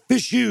meal, you go,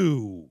 fish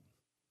you.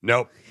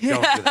 Nope.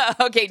 Don't do that.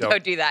 Okay,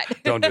 don't do that.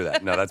 Don't do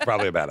that. No, that's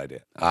probably a bad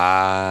idea. The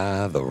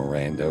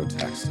rando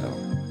texto.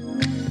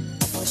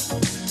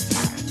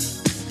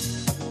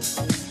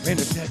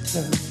 Rando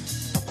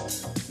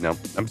texto. No,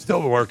 I'm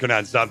still working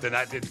on something.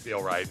 That didn't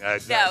feel right. No,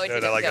 it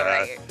didn't feel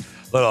right.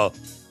 Little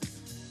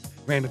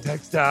rando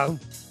texto.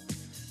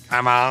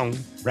 Come on,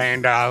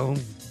 rando.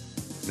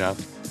 No.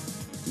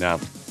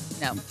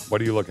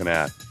 What are you looking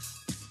at?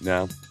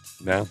 No.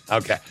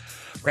 Okay.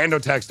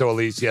 Rando texto,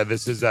 Alicia.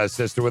 This is a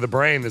sister with a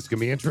brain. This can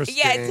be interesting.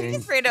 Yeah, it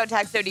seems Rando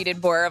texto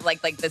needed more of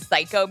like the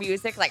psycho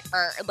music. Like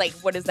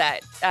what is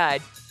that?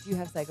 Do you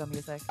have psycho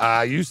music?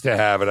 I used to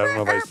have it. I don't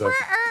know if I still.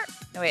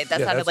 No, wait,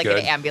 that sounded like good.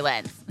 an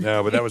ambulance.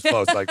 No, but that was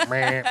close. Like,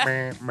 meh,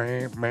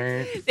 meh,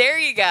 meh. There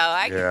you go.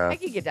 I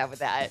can get down with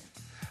that.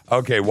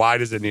 Okay, why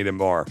does it need it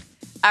more?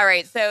 All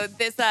right, so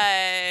this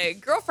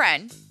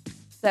girlfriend.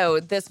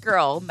 So this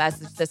girl,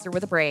 messaged sister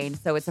with a brain.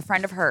 So it's a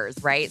friend of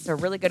hers, right? So a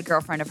really good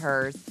girlfriend of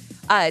hers.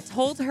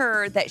 Told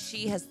her that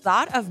she has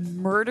thought of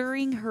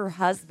murdering her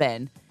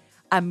husband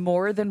on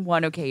more than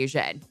one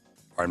occasion.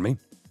 Pardon me?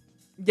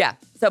 Yeah.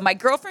 So my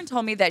girlfriend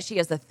told me that she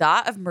has a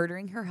thought of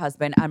murdering her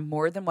husband on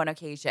more than one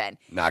occasion.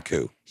 Not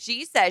cool.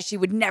 She says she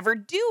would never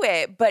do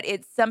it, but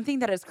it's something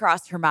that has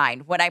crossed her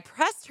mind. When I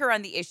pressed her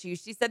on the issue,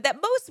 she said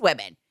that most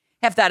women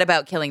have thought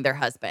about killing their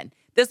husband.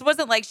 This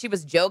wasn't like she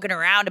was joking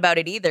around about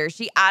it either.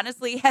 She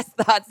honestly has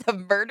thoughts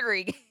of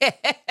murdering him.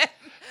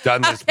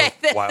 Done this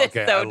before. This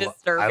is so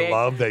disturbing. I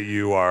love that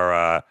you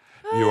are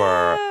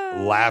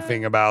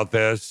laughing about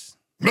this.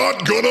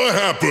 Not gonna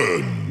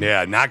happen.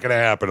 Yeah, not gonna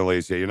happen,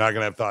 Alicia. You're not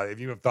gonna have thoughts.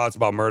 If you have thoughts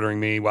about murdering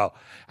me, well,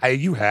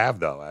 you have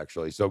though,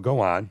 actually. So go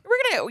on.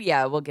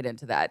 We'll get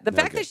into that. The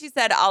fact that she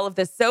said all of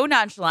this so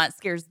nonchalant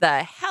scares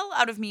the hell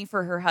out of me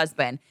for her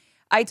husband.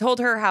 I told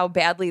her how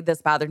badly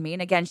this bothered me.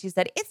 And again, she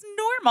said, it's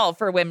normal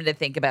for women to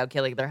think about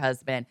killing their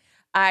husband.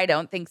 I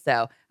don't think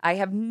so. I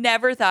have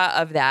never thought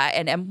of that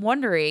and am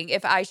wondering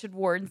if I should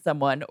warn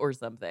someone or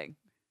something.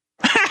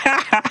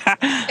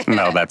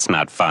 No, that's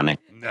not funny.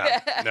 No,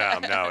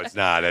 it's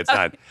not. It's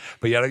not.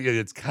 But yeah,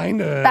 it's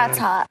kind of. That's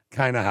hot.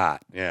 Kind of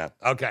hot. Yeah.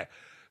 Okay.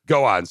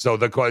 Go on. So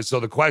the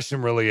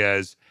question really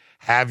is,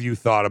 have you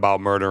thought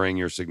about murdering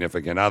your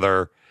significant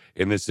other?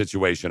 In this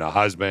situation, a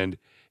husband?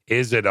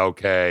 Is it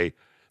okay?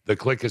 The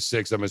click of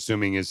 6, I'm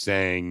assuming, is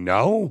saying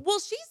no. Well,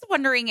 she's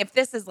wondering if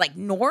this is like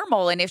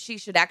normal and if she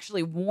should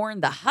actually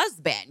warn the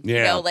husband. Yeah.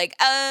 You know, like,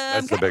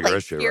 that's the bigger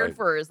issue, scared right?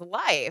 for his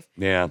life.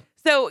 Yeah.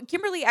 So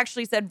Kimberly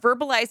actually said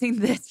verbalizing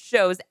this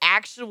shows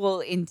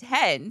actual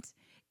intent.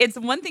 It's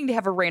one thing to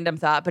have a random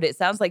thought, but it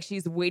sounds like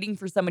she's waiting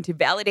for someone to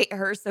validate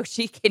her so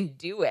she can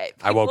do it.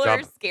 I woke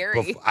up.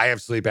 Scary. I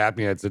have sleep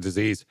apnea. It's a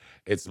disease.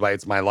 It's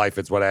my life.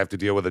 It's what I have to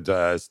deal with a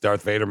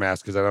Darth Vader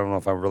mask because I don't know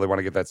if I really want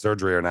to get that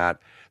surgery or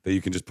not. That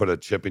you can just put a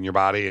chip in your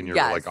body and you're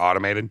like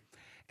automated.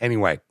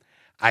 Anyway,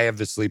 I have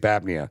this sleep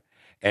apnea.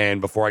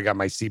 And before I got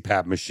my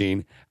CPAP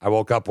machine, I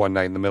woke up one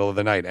night in the middle of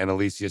the night and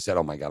Alicia said,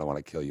 "Oh my God, I want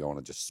to kill you. I want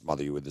to just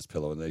smother you with this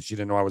pillow." And she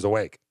didn't know I was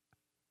awake.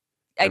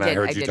 I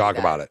heard you talk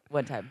about it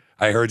one time.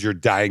 I heard your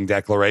dying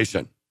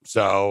declaration.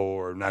 So,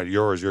 or not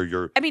yours,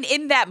 your. I mean,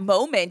 in that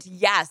moment,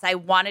 yes, I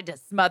wanted to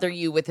smother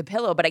you with a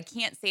pillow, but I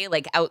can't say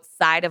like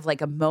outside of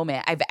like a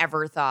moment I've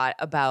ever thought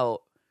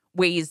about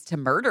ways to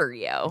murder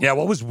you. Yeah,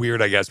 what was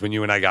weird, I guess, when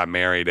you and I got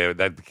married,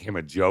 that became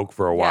a joke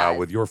for a while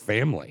with your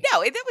family.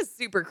 No, that was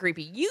super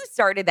creepy. You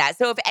started that.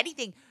 So if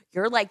anything,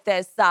 you're like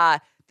this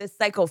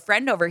psycho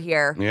friend over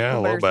here who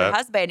murders your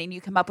husband, and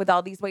you come up with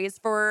all these ways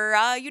for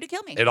you to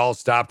kill me. It all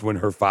stopped when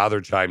her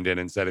father chimed in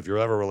and said, if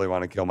you ever really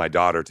want to kill my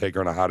daughter, take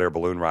her on a hot air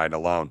balloon ride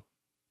alone.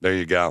 There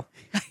you go.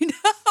 I know.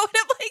 And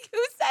I'm like,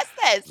 who says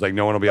this? It's like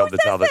no one will be able to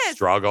tell the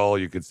struggle.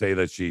 You could say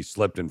that she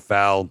slipped and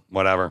fell,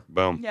 whatever.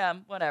 Boom. Yeah,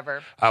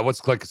 whatever.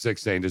 What's Click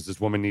 6 saying? Does this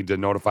woman need to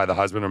notify the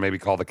husband or maybe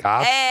call the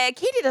cops?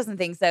 Katie doesn't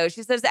think so.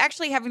 She says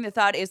actually having the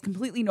thought is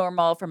completely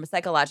normal from a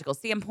psychological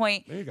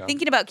standpoint. There you go.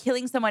 Thinking about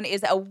killing someone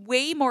is a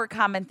way more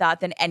common thought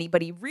than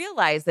anybody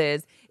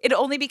realizes. It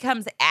only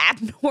becomes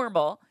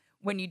abnormal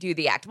when you do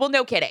the act. Well,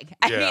 no kidding.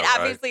 I mean,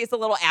 obviously it's a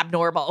little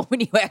abnormal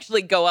when you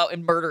actually go out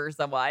and murder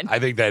someone. I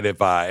think that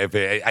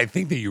I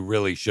think that you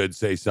really should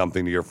say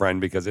something to your friend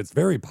because it's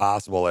very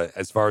possible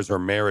as far as her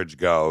marriage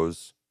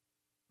goes.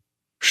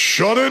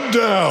 Shut it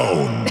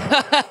down.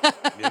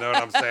 You know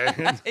what I'm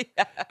saying?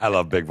 Yeah. I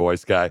love big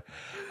voice guy.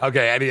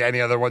 Okay,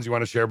 any other ones you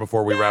want to share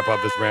before we wrap up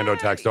this rando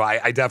text? So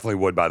I definitely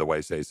would, by the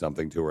way, say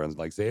something to her and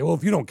like say, well,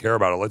 if you don't care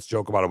about it, let's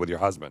joke about it with your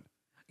husband.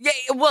 Yeah,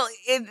 well,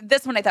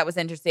 this one I thought was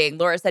interesting.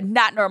 Laura said,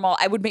 not normal.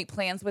 I would make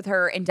plans with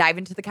her and dive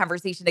into the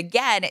conversation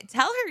again.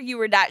 Tell her you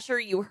were not sure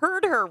you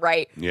heard her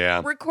right.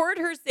 Yeah. Record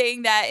her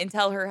saying that and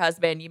tell her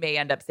husband you may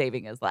end up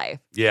saving his life.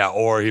 Yeah,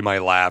 or he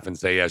might laugh and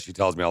say, yeah, she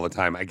tells me all the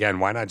time. Again,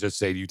 why not just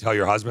say, do you tell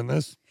your husband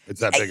this? It's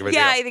that big of a deal.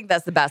 Yeah, I think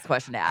that's the best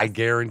question to ask. I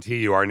guarantee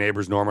you, our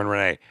neighbors, Norman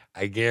Renee,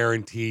 I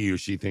guarantee you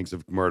she thinks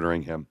of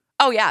murdering him.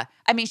 Oh, yeah.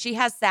 I mean, she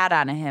has sat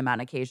on him on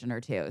occasion or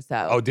two.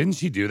 So. Oh, didn't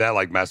she do that?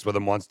 Like mess with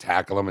him once,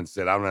 tackle him and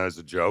sit on him as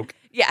a joke?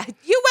 Yeah.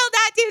 You will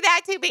not do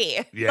that to me.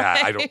 Yeah,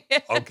 I don't.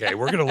 Okay,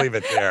 we're going to leave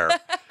it there.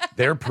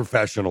 They're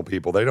professional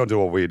people. They don't do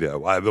what we do.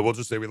 We'll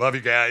just say we love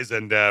you guys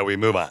and we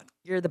move on.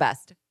 You're the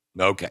best.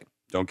 Okay.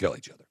 Don't kill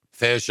each other.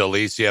 Fish,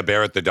 Alicia,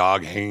 Barrett the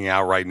dog hanging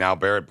out right now.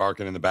 Barrett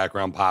barking in the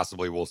background.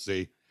 Possibly. We'll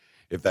see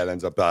if that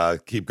ends up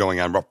keep going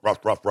on.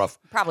 Rough.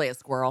 Probably a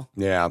squirrel.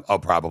 Yeah. Oh,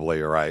 probably.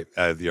 You're right.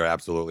 You're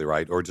absolutely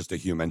right. Or just a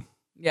human.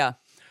 Yeah.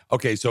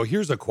 Okay. So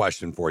here's a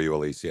question for you,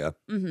 Alicia.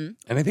 Mm-hmm.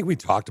 And I think we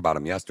talked about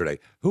him yesterday.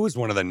 Who is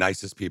one of the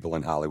nicest people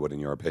in Hollywood, in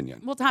your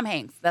opinion? Well, Tom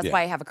Hanks. That's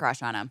why I have a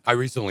crush on him. I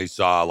recently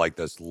saw like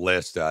this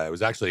list. It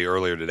was actually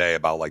earlier today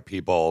about like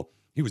people.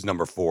 He was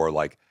number 4,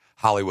 like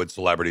Hollywood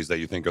celebrities that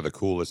you think are the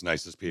coolest,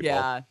 nicest people.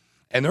 Yeah.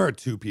 And there are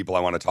 2 people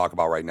I want to talk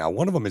about right now.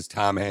 One of them is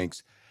Tom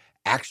Hanks.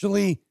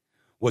 Actually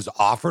was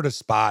offered a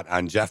spot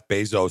on Jeff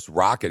Bezos'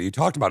 rocket. You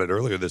talked about it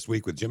earlier this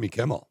week with Jimmy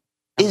Kimmel.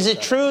 Is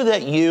it true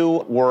that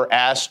you were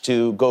asked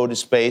to go to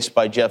space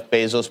by Jeff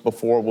Bezos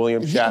before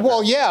William Shatner?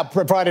 Well, yeah,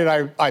 provided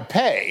I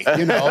pay,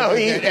 you know.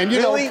 and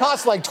you know, it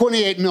costs like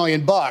 $28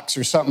 million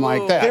or something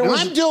like that. And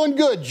I'm doing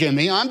good,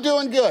 Jimmy. I'm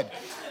doing good.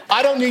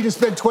 I don't need to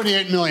spend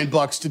 $28 million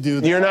to do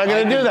that. You're not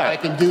going to do that. I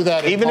can do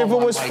that. Even if it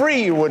was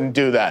free, you wouldn't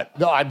do that.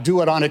 No, I'd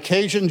do it on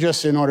occasion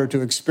just in order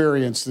to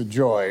experience the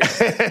joy.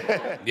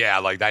 Yeah,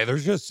 like that.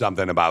 There's just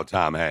something about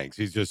Tom Hanks.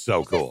 He's just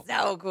so cool.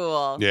 So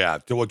cool. Yeah.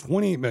 So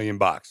 $28 million.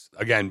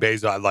 Again,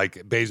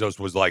 Bezos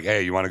was like,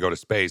 hey, you want to go to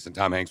space? And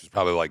Tom Hanks was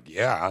probably like,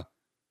 yeah.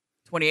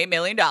 $28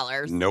 million.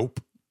 Nope.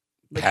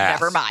 Like,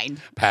 Pass. never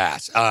mind.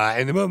 Pass.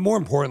 And more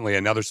importantly,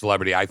 another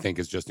celebrity I think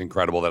is just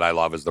incredible that I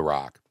love is The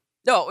Rock.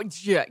 Oh,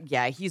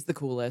 yeah, he's the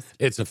coolest.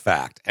 It's a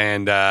fact.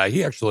 And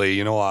he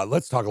actually,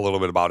 let's talk a little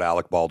bit about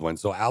Alec Baldwin.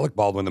 So Alec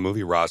Baldwin, the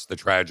movie Rust, the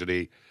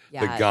tragedy,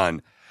 the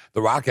gun.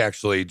 The Rock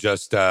actually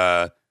just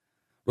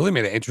really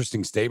made an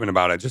interesting statement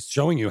about it, just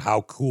showing you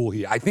how cool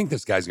I think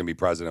this guy's going to be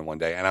president one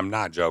day. And I'm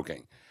not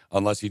joking.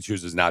 Unless he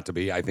chooses not to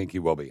be, I think he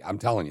will be. I'm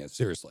telling you,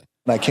 seriously.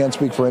 I can't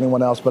speak for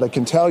anyone else, but I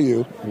can tell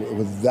you,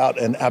 without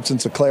an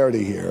absence of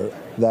clarity here,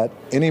 that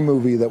any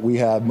movie that we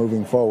have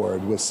moving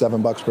forward with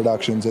 $7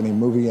 Productions, any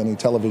movie, any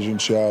television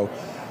show,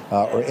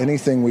 or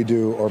anything we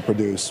do or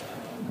produce,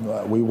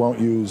 we won't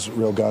use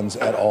real guns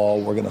at all.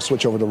 We're going to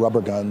switch over to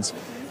rubber guns,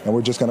 and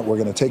we're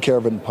going to take care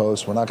of it in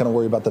post. We're not going to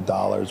worry about the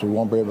dollars. We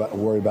won't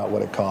worry about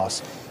what it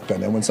costs.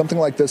 And when something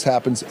like this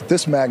happens,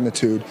 this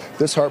magnitude,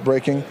 this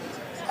heartbreaking,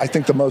 I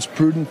think the most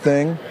prudent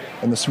thing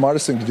and the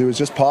smartest thing to do is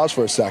just pause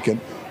for a second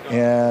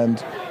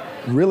and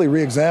really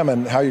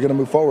re-examine how you're going to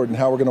move forward and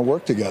how we're going to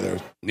work together.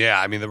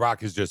 Yeah, I mean, The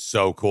Rock is just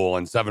so cool.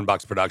 And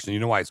 $7 Production, you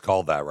know why it's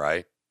called that,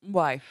 right?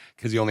 Why?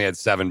 Because he only had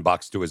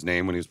 $7 to his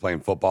name when he was playing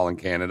football in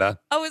Canada.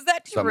 Oh, is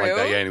that true? Something like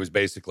that, yeah. And he was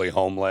basically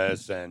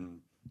homeless. And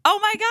oh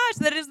my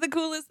gosh, that is the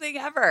coolest thing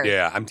ever.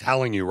 Yeah, I'm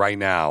telling you right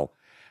now.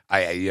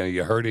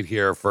 You heard it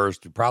here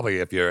first. Probably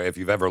if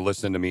you've ever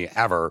listened to me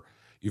ever,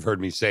 you've heard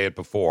me say it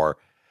before.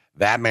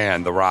 That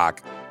man, The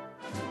Rock,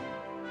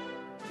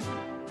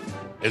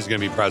 is going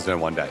to be president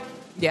one day.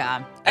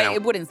 Yeah,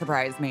 it wouldn't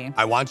surprise me.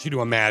 I want you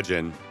to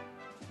imagine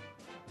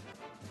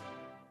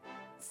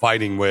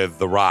fighting with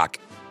The Rock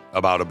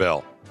about a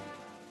bill.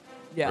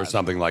 Yeah. Or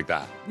something like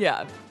that.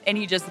 Yeah, and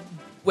he just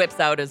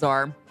whips out his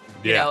arm,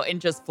 and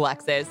just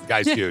flexes.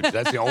 Guy's huge.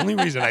 That's the only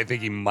reason I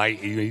think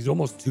he's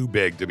almost too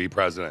big to be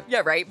president.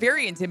 Yeah, right?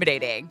 Very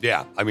intimidating.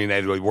 Yeah, I mean,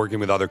 working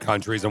with other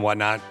countries and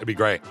whatnot, it'd be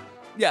great.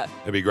 Yeah.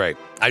 It'd be great.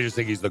 I just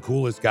think he's the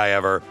coolest guy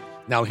ever.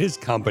 Now, his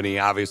company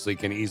obviously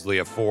can easily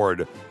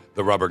afford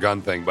the rubber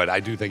gun thing, but I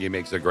do think he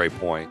makes a great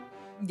point.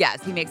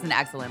 Yes, he makes an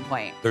excellent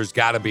point. There's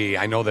got to be,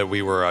 I know that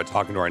we were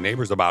talking to our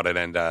neighbors about it,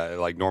 and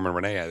like Norman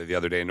Renee the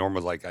other day, and Norm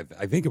was like,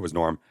 I think it was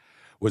Norm,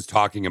 was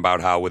talking about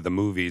how with the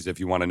movies, if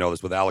you want to know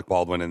this, with Alec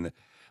Baldwin, and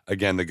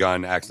again, the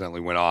gun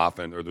accidentally went off,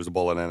 or there's a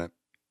bullet in it,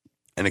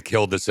 and it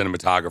killed the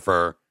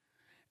cinematographer,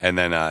 and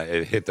then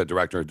it hit the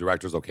director. The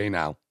director's okay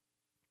now.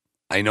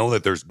 I know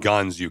that there's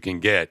guns you can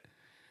get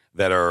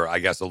that are, I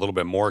guess, a little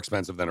bit more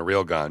expensive than a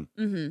real gun.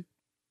 Mm-hmm.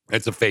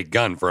 It's a fake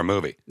gun for a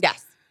movie.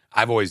 Yes.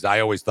 I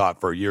always thought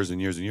for years and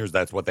years and years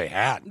that's what they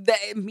had.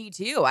 Me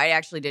too. I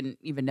actually didn't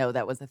even know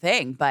that was a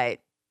thing, but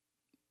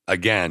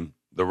again,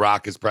 The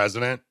Rock is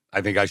president. I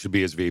think I should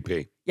be his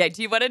VP. Yeah.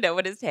 Do you want to know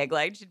what his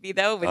tagline should be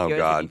though? With you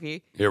God. as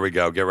VP? Here we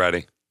go. Get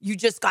ready. You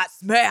just got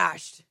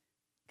smashed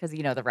because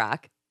The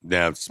Rock.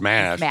 Yeah,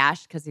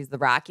 smashed because he's The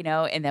Rock,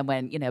 and then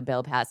when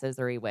Bill passes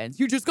or he wins,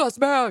 you just got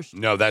smashed.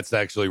 No, that's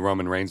actually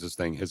Roman Reigns'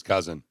 thing, his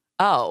cousin.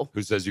 Oh.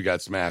 Who says you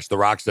got smashed. The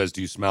Rock says, do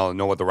you smell and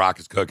know what The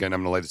Rock is cooking?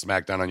 I'm going to lay the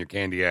smack down on your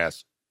candy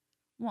ass.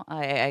 Well,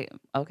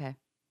 okay.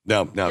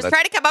 No. Just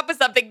try to come up with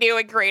something new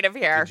and creative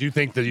here. Did you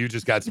think that you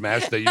just got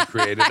smashed that you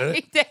created it?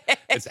 I did.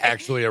 It's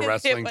actually a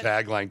wrestling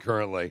tagline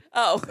currently.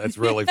 Oh. That's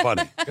really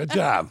funny. Good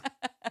job.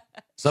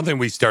 Something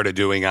we started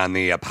doing on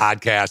the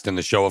podcast and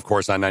the show, of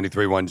course, on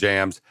 93.1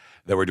 Jams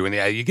that we're doing.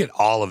 You get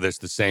all of this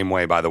the same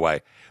way, by the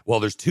way. Well,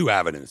 there's two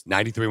avenues.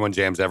 93.1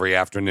 Jams every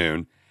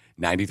afternoon.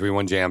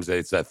 93.1 Jams,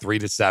 it's 3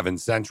 to 7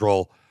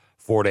 Central,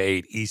 4 to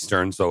 8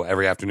 Eastern, so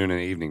every afternoon and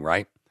evening,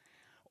 right?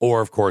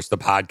 Or, of course, the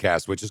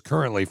podcast, which is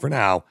currently, for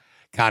now,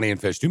 Connie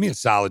and Fish. Do me a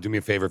solid, do me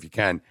a favor if you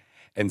can,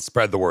 and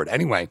spread the word.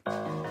 Anyway,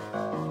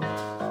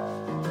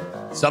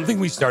 something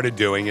we started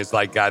doing is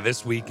like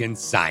This Week in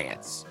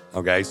Science.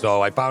 Okay,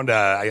 so I found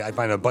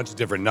a bunch of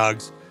different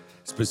nugs,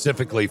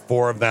 specifically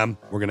 4 of them.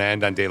 We're going to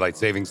end on daylight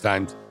savings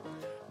times.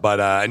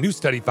 But a new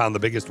study found the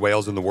biggest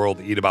whales in the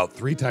world eat about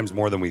 3 times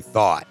more than we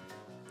thought.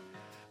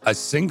 A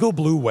single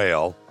blue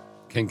whale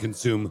can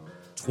consume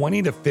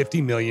 20 to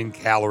 50 million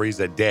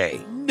calories a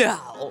day.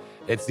 No.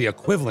 It's the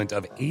equivalent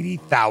of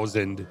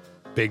 80,000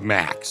 Big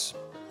Macs.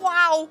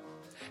 Wow.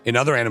 In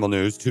other animal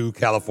news, 2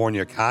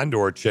 California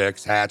condor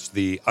chicks hatched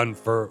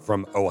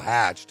from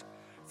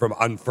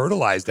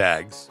unfertilized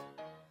eggs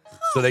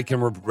so they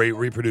can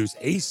reproduce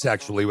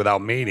asexually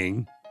without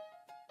mating,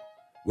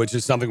 which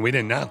is something we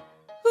didn't know.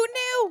 Who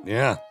knew?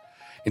 Yeah.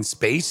 In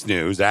space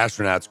news,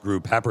 astronauts grew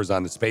peppers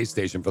on the space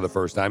station for the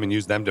first time and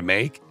used them to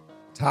make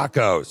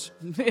tacos.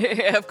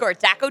 Of course,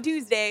 Taco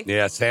Tuesday.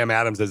 Yeah, Sam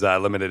Adams has a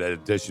limited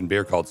edition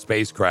beer called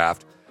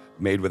Spacecraft,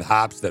 made with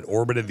hops that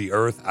orbited the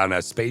Earth on a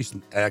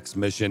SpaceX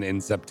mission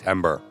in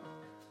September.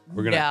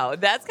 No,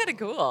 that's kind of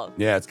cool.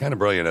 Yeah, it's kind of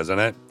brilliant, isn't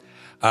it?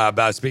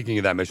 Speaking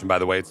of that mission, by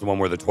the way, it's the one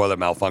where the toilet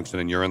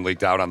malfunctioned and urine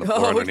leaked out on the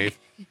floor underneath.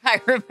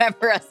 I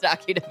remember us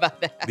talking about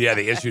that. Yeah,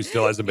 the issue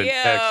still hasn't been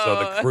fixed, so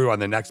the crew on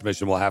the next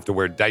mission will have to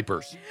wear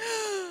diapers.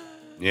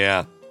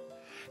 Yeah.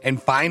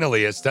 And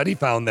finally, a study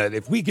found that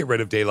if we get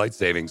rid of daylight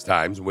savings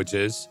times, which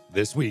is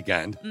this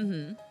weekend,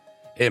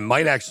 it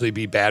might actually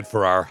be bad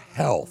for our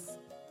health.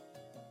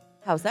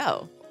 How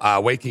so?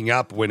 Waking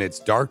up when it's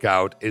dark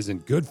out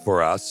isn't good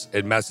for us.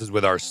 It messes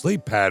with our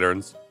sleep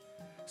patterns.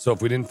 So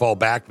if we didn't fall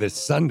back this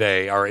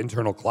Sunday, our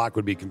internal clock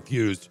would be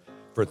confused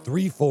for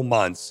 3 full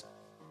months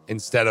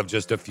instead of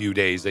just a few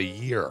days a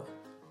year.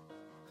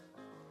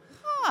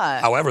 Huh.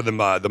 However,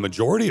 the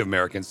majority of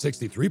Americans,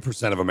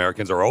 63% of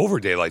Americans, are over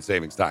daylight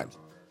savings times.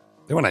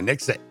 They want to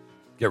nix it,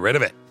 get rid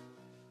of it.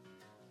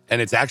 And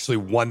it's actually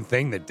one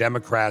thing that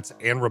Democrats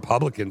and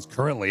Republicans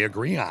currently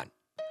agree on.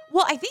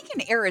 Well, I think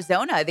in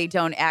Arizona, they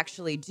don't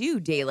actually do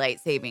daylight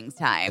savings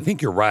time. I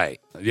think you're right.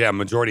 Yeah,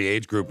 majority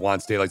age group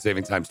wants daylight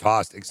saving times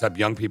tossed, except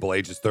young people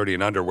ages 30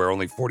 and under, where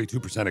only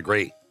 42%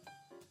 agree.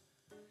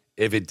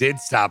 If it did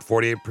stop,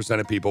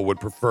 48% of people would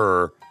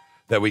prefer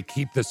that we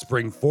keep the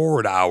spring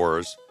forward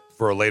hours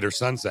for a later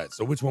sunset.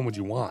 So which one would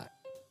you want?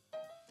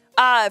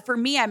 For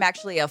me, I'm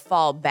actually a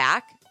fall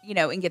back,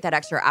 and get that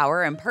extra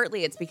hour. And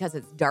partly it's because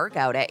it's dark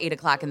out at 8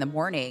 o'clock in the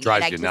morning.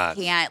 Drives and you nuts.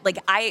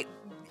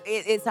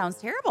 It sounds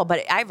terrible,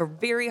 but I have a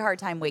very hard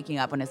time waking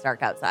up when it's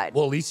dark outside.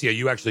 Well, Alicia,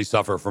 you actually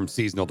suffer from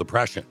seasonal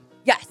depression.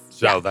 Yes.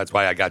 So that's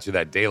why I got you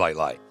that daylight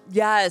light.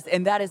 Yes,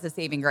 and that is a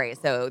saving grace.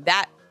 So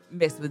that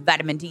mixed with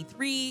vitamin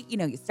D3,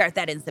 you start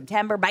that in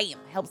September, bam,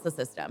 helps the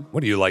system.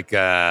 What do you like,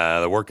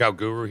 the workout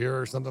guru here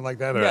or something like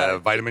that? Or a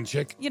vitamin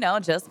chick?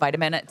 Just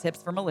vitamin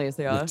tips from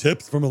Alicia.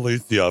 Tips from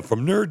Alicia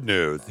from Nerd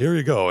News. Here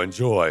you go.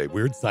 Enjoy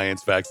weird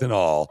science facts and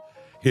all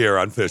here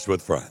on Fish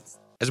with Friends.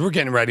 As we're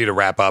getting ready to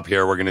wrap up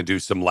here, we're going to do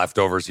some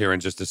leftovers here in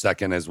just a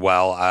second as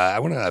well. I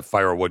want to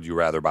fire a Would You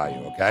Rather by you,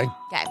 okay?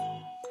 Okay.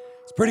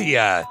 It's pretty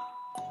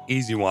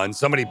easy one.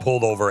 Somebody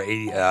pulled over,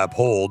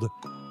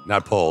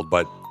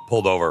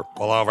 pulled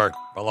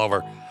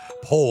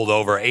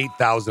over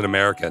 8,000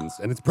 Americans,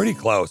 and it's pretty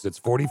close. It's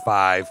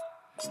 45%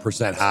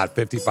 hot,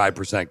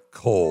 55%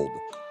 cold.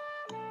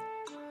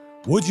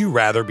 Would you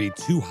rather be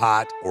too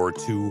hot or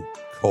too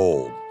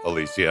cold,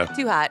 Alicia?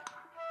 Too hot.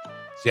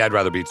 See, I'd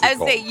rather be too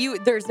cold. I would say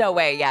there's no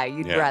way,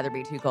 you'd rather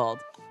be too cold.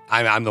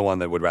 I'm the one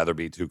that would rather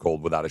be too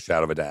cold without a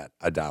shadow of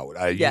a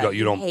doubt.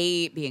 You don't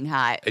hate being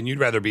hot. And you'd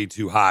rather be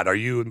too hot.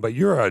 But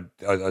you're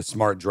a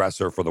smart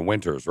dresser for the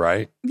winters,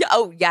 right? Yeah.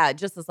 Oh, yeah.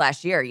 Just this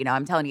last year,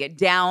 I'm telling you,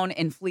 down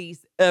and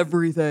fleece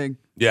everything.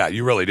 Yeah,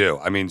 you really do.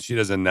 I mean, she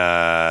doesn't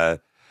matter.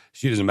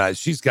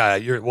 She's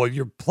got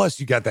plus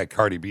you got that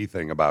Cardi B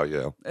thing about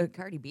you. A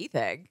Cardi B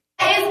thing?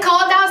 It's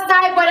cold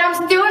outside, but I'm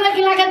still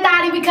looking like a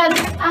daddy because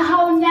a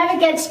hoe never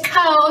gets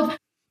cold.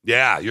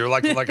 Yeah, you're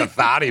like a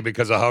thotty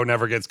because a hoe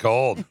never gets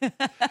cold.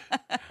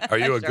 Are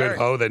you a good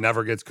hoe that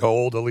never gets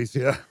cold,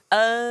 Alicia?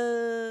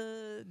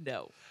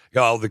 No.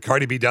 Well, the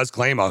Cardi B does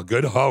claim a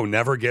good hoe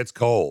never gets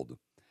cold.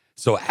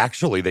 So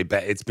actually,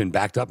 it's been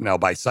backed up now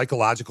by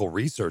psychological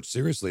research.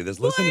 Seriously,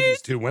 listen to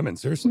these two women.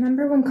 Seriously.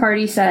 Remember when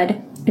Cardi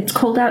said, "It's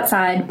cold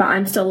outside, but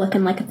I'm still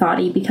looking like a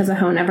thotty because a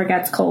hoe never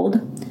gets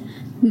cold"?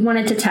 We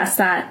wanted to test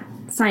that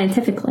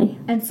scientifically,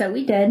 and so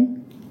we did,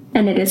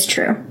 and it is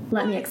true.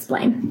 Let me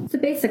explain. So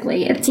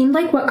basically, it seemed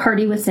like what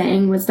Cardi was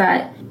saying was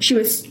that she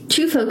was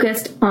too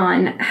focused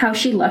on how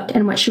she looked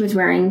and what she was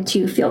wearing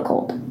to feel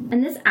cold.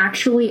 And this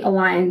actually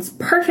aligns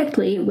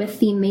perfectly with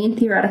the main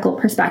theoretical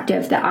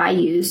perspective that I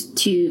use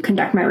to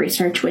conduct my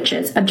research, which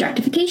is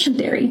objectification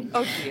theory.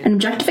 Okay. And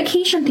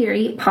objectification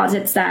theory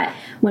posits that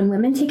when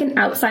women take an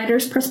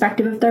outsider's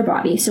perspective of their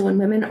body, so when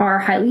women are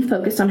highly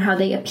focused on how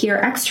they appear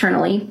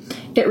externally,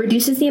 it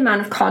reduces the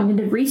amount of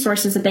cognitive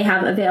resources that they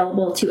have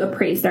available to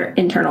appraise their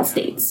internal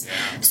states.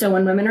 So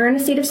when women are in a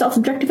state of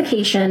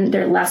self-objectification,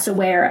 they're less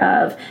aware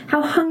of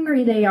how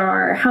hungry they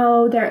are,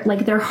 how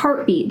their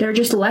heartbeat. They're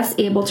just less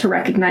able to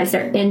recognize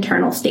their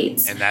internal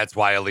states. And that's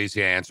why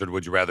Alicia answered,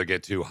 would you rather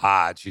get too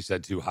hot? She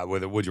said too hot.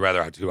 Would you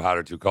rather have too hot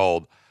or too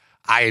cold?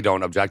 I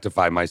don't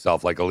objectify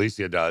myself like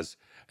Alicia does,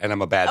 and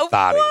I'm a bad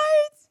thotty.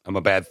 What? I'm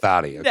a bad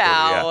thotty. Okay? No.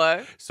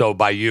 Yeah. So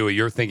by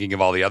you're thinking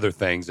of all the other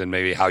things and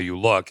maybe how you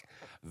look,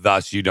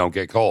 thus you don't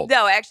get cold.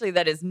 No, actually,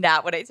 that is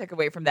not what I took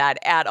away from that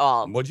at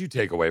all. What'd you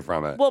take away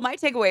from it? Well, my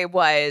takeaway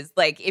was,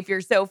 like, if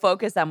you're so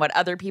focused on what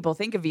other people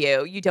think of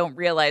you, you don't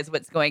realize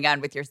what's going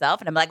on with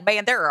yourself. And I'm like,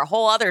 man, there are a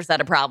whole other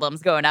set of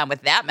problems going on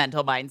with that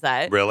mental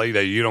mindset. Really?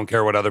 That you don't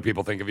care what other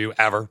people think of you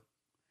ever?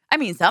 I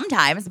mean,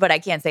 sometimes, but I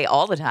can't say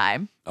all the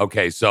time.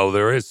 Okay, so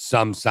there is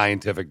some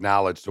scientific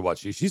knowledge to what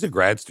she's a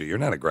grad student. You're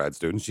not a grad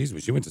student. She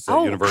went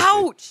to University.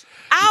 Ouch!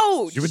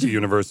 She went to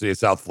University of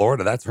South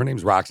Florida. Her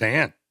name's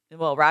Roxanne.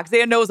 Well,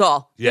 Roxanne knows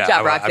all. Good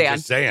job, Roxanne. I'm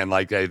just saying,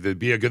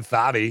 be a good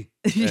thottie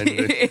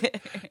and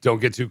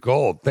don't get too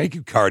cold. Thank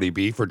you, Cardi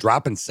B, for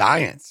dropping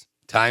science.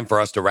 Time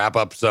for us to wrap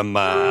up some,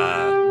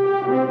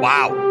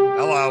 wow,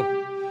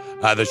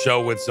 hello, the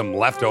show with some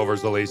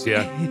leftovers,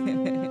 Alicia.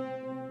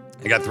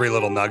 I got 3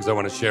 little nugs I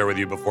want to share with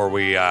you before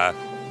we head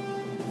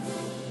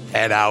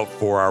out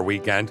for our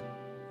weekend.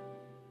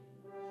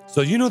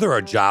 So there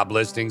are job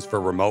listings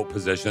for remote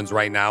positions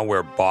right now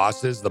where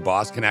the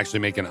boss can actually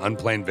make an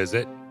unplanned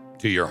visit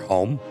to your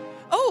home.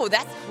 Oh,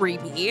 that's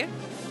creepy.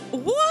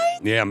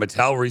 What? Yeah,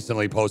 Mattel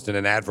recently posted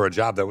an ad for a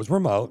job that was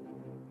remote,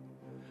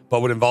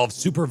 but would involve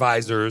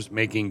supervisors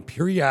making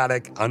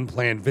periodic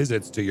unplanned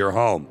visits to your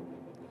home.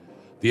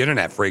 The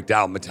internet freaked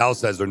out. Mattel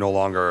says that's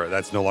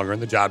no longer in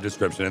the job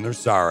description, and they're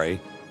sorry.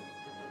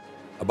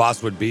 A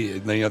boss would be,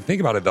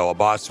 think about it though, a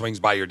boss swings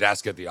by your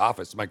desk at the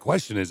office. My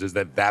question is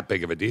that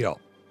big of a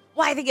deal?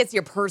 Well, I think it's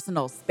your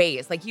personal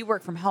space. Like, you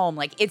work from home,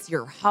 like it's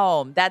your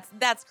home.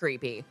 That's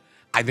creepy.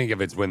 I think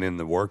if it's within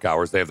the work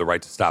hours, they have the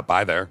right to stop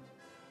by there.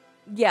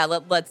 Yeah,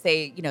 let's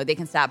say, they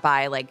can stop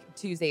by like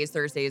Tuesdays,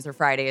 Thursdays, or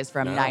Fridays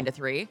from 9 to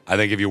 3. I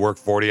think if you work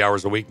 40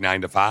 hours a week,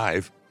 9 to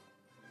 5,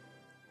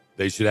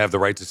 they should have the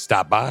right to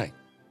stop by.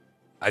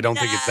 I don't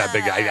think it's that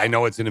big. I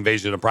know it's an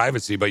invasion of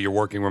privacy, but you're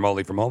working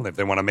remotely from home if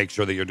they want to make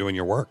sure that you're doing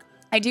your work.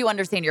 I do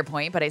understand your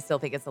point, but I still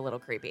think it's a little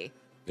creepy.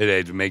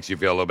 It makes you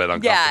feel a little bit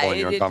uncomfortable in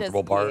your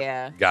uncomfortable part.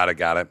 Yeah. Got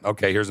it.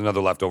 Okay, here's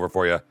another leftover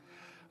for you.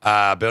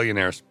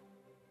 Billionaires.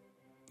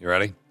 You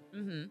ready?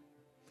 Mm-hmm.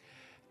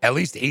 At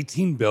least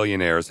 18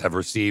 billionaires have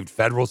received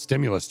federal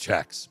stimulus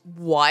checks.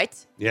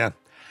 What? Yeah.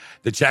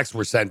 The checks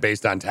were sent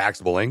based on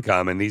taxable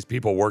income, and these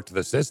people worked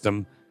the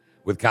system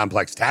with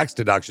complex tax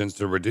deductions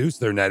to reduce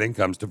their net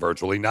incomes to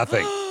virtually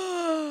nothing.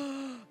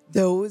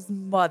 Those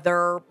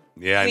mother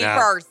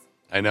beepers.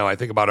 I know. I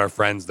think about our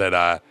friends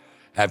that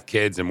have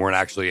kids and weren't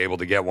actually able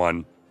to get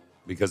one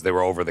because they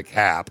were over the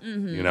cap.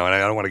 Mm-hmm. And I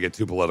don't want to get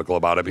too political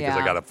about it because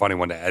I got a funny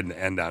one to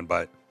end on,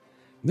 but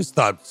this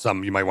thought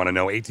some you might want to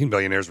know. 18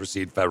 billionaires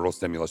received federal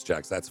stimulus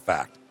checks. That's a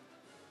fact.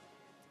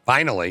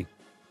 Finally,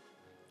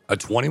 a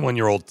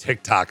 21-year-old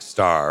TikTok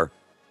star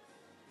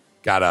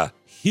got a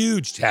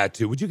huge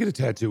tattoo. Would you get a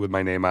tattoo with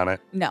my name on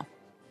it? No.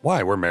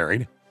 Why? We're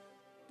married.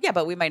 Yeah,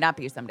 but we might not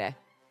be someday.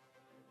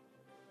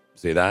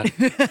 See that?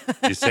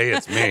 You say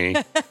it's me.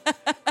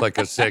 Click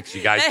a 6.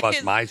 You guys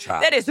bust my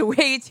chops. That is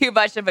way too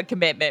much of a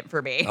commitment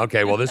for me.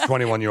 Okay, well, this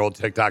 21-year-old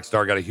TikTok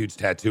star got a huge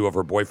tattoo of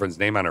her boyfriend's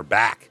name on her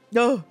back.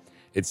 No.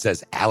 It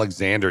says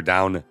Alexander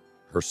down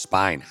her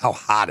spine. How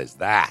hot is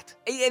that?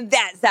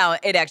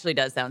 It actually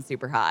does sound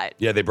super hot.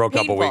 Yeah, they broke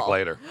up a week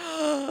later.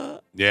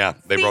 Yeah,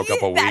 they broke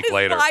up a week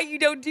later. That is why you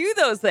don't do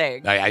those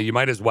things. You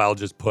might as well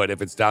just put,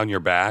 if it's down your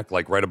back,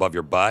 like right above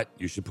your butt,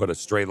 you should put a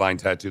straight line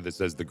tattoo that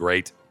says The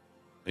Great,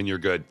 and you're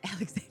good.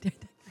 Alexander the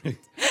Great.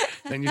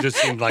 Then you just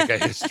seem like a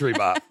history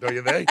buff, don't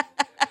you think?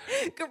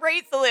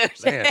 Great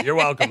solution. Man, you're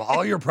welcome.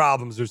 All your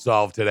problems are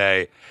solved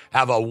today.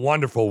 Have a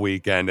wonderful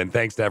weekend, and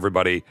thanks to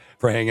everybody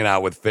for hanging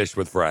out with Fish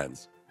with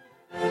Friends.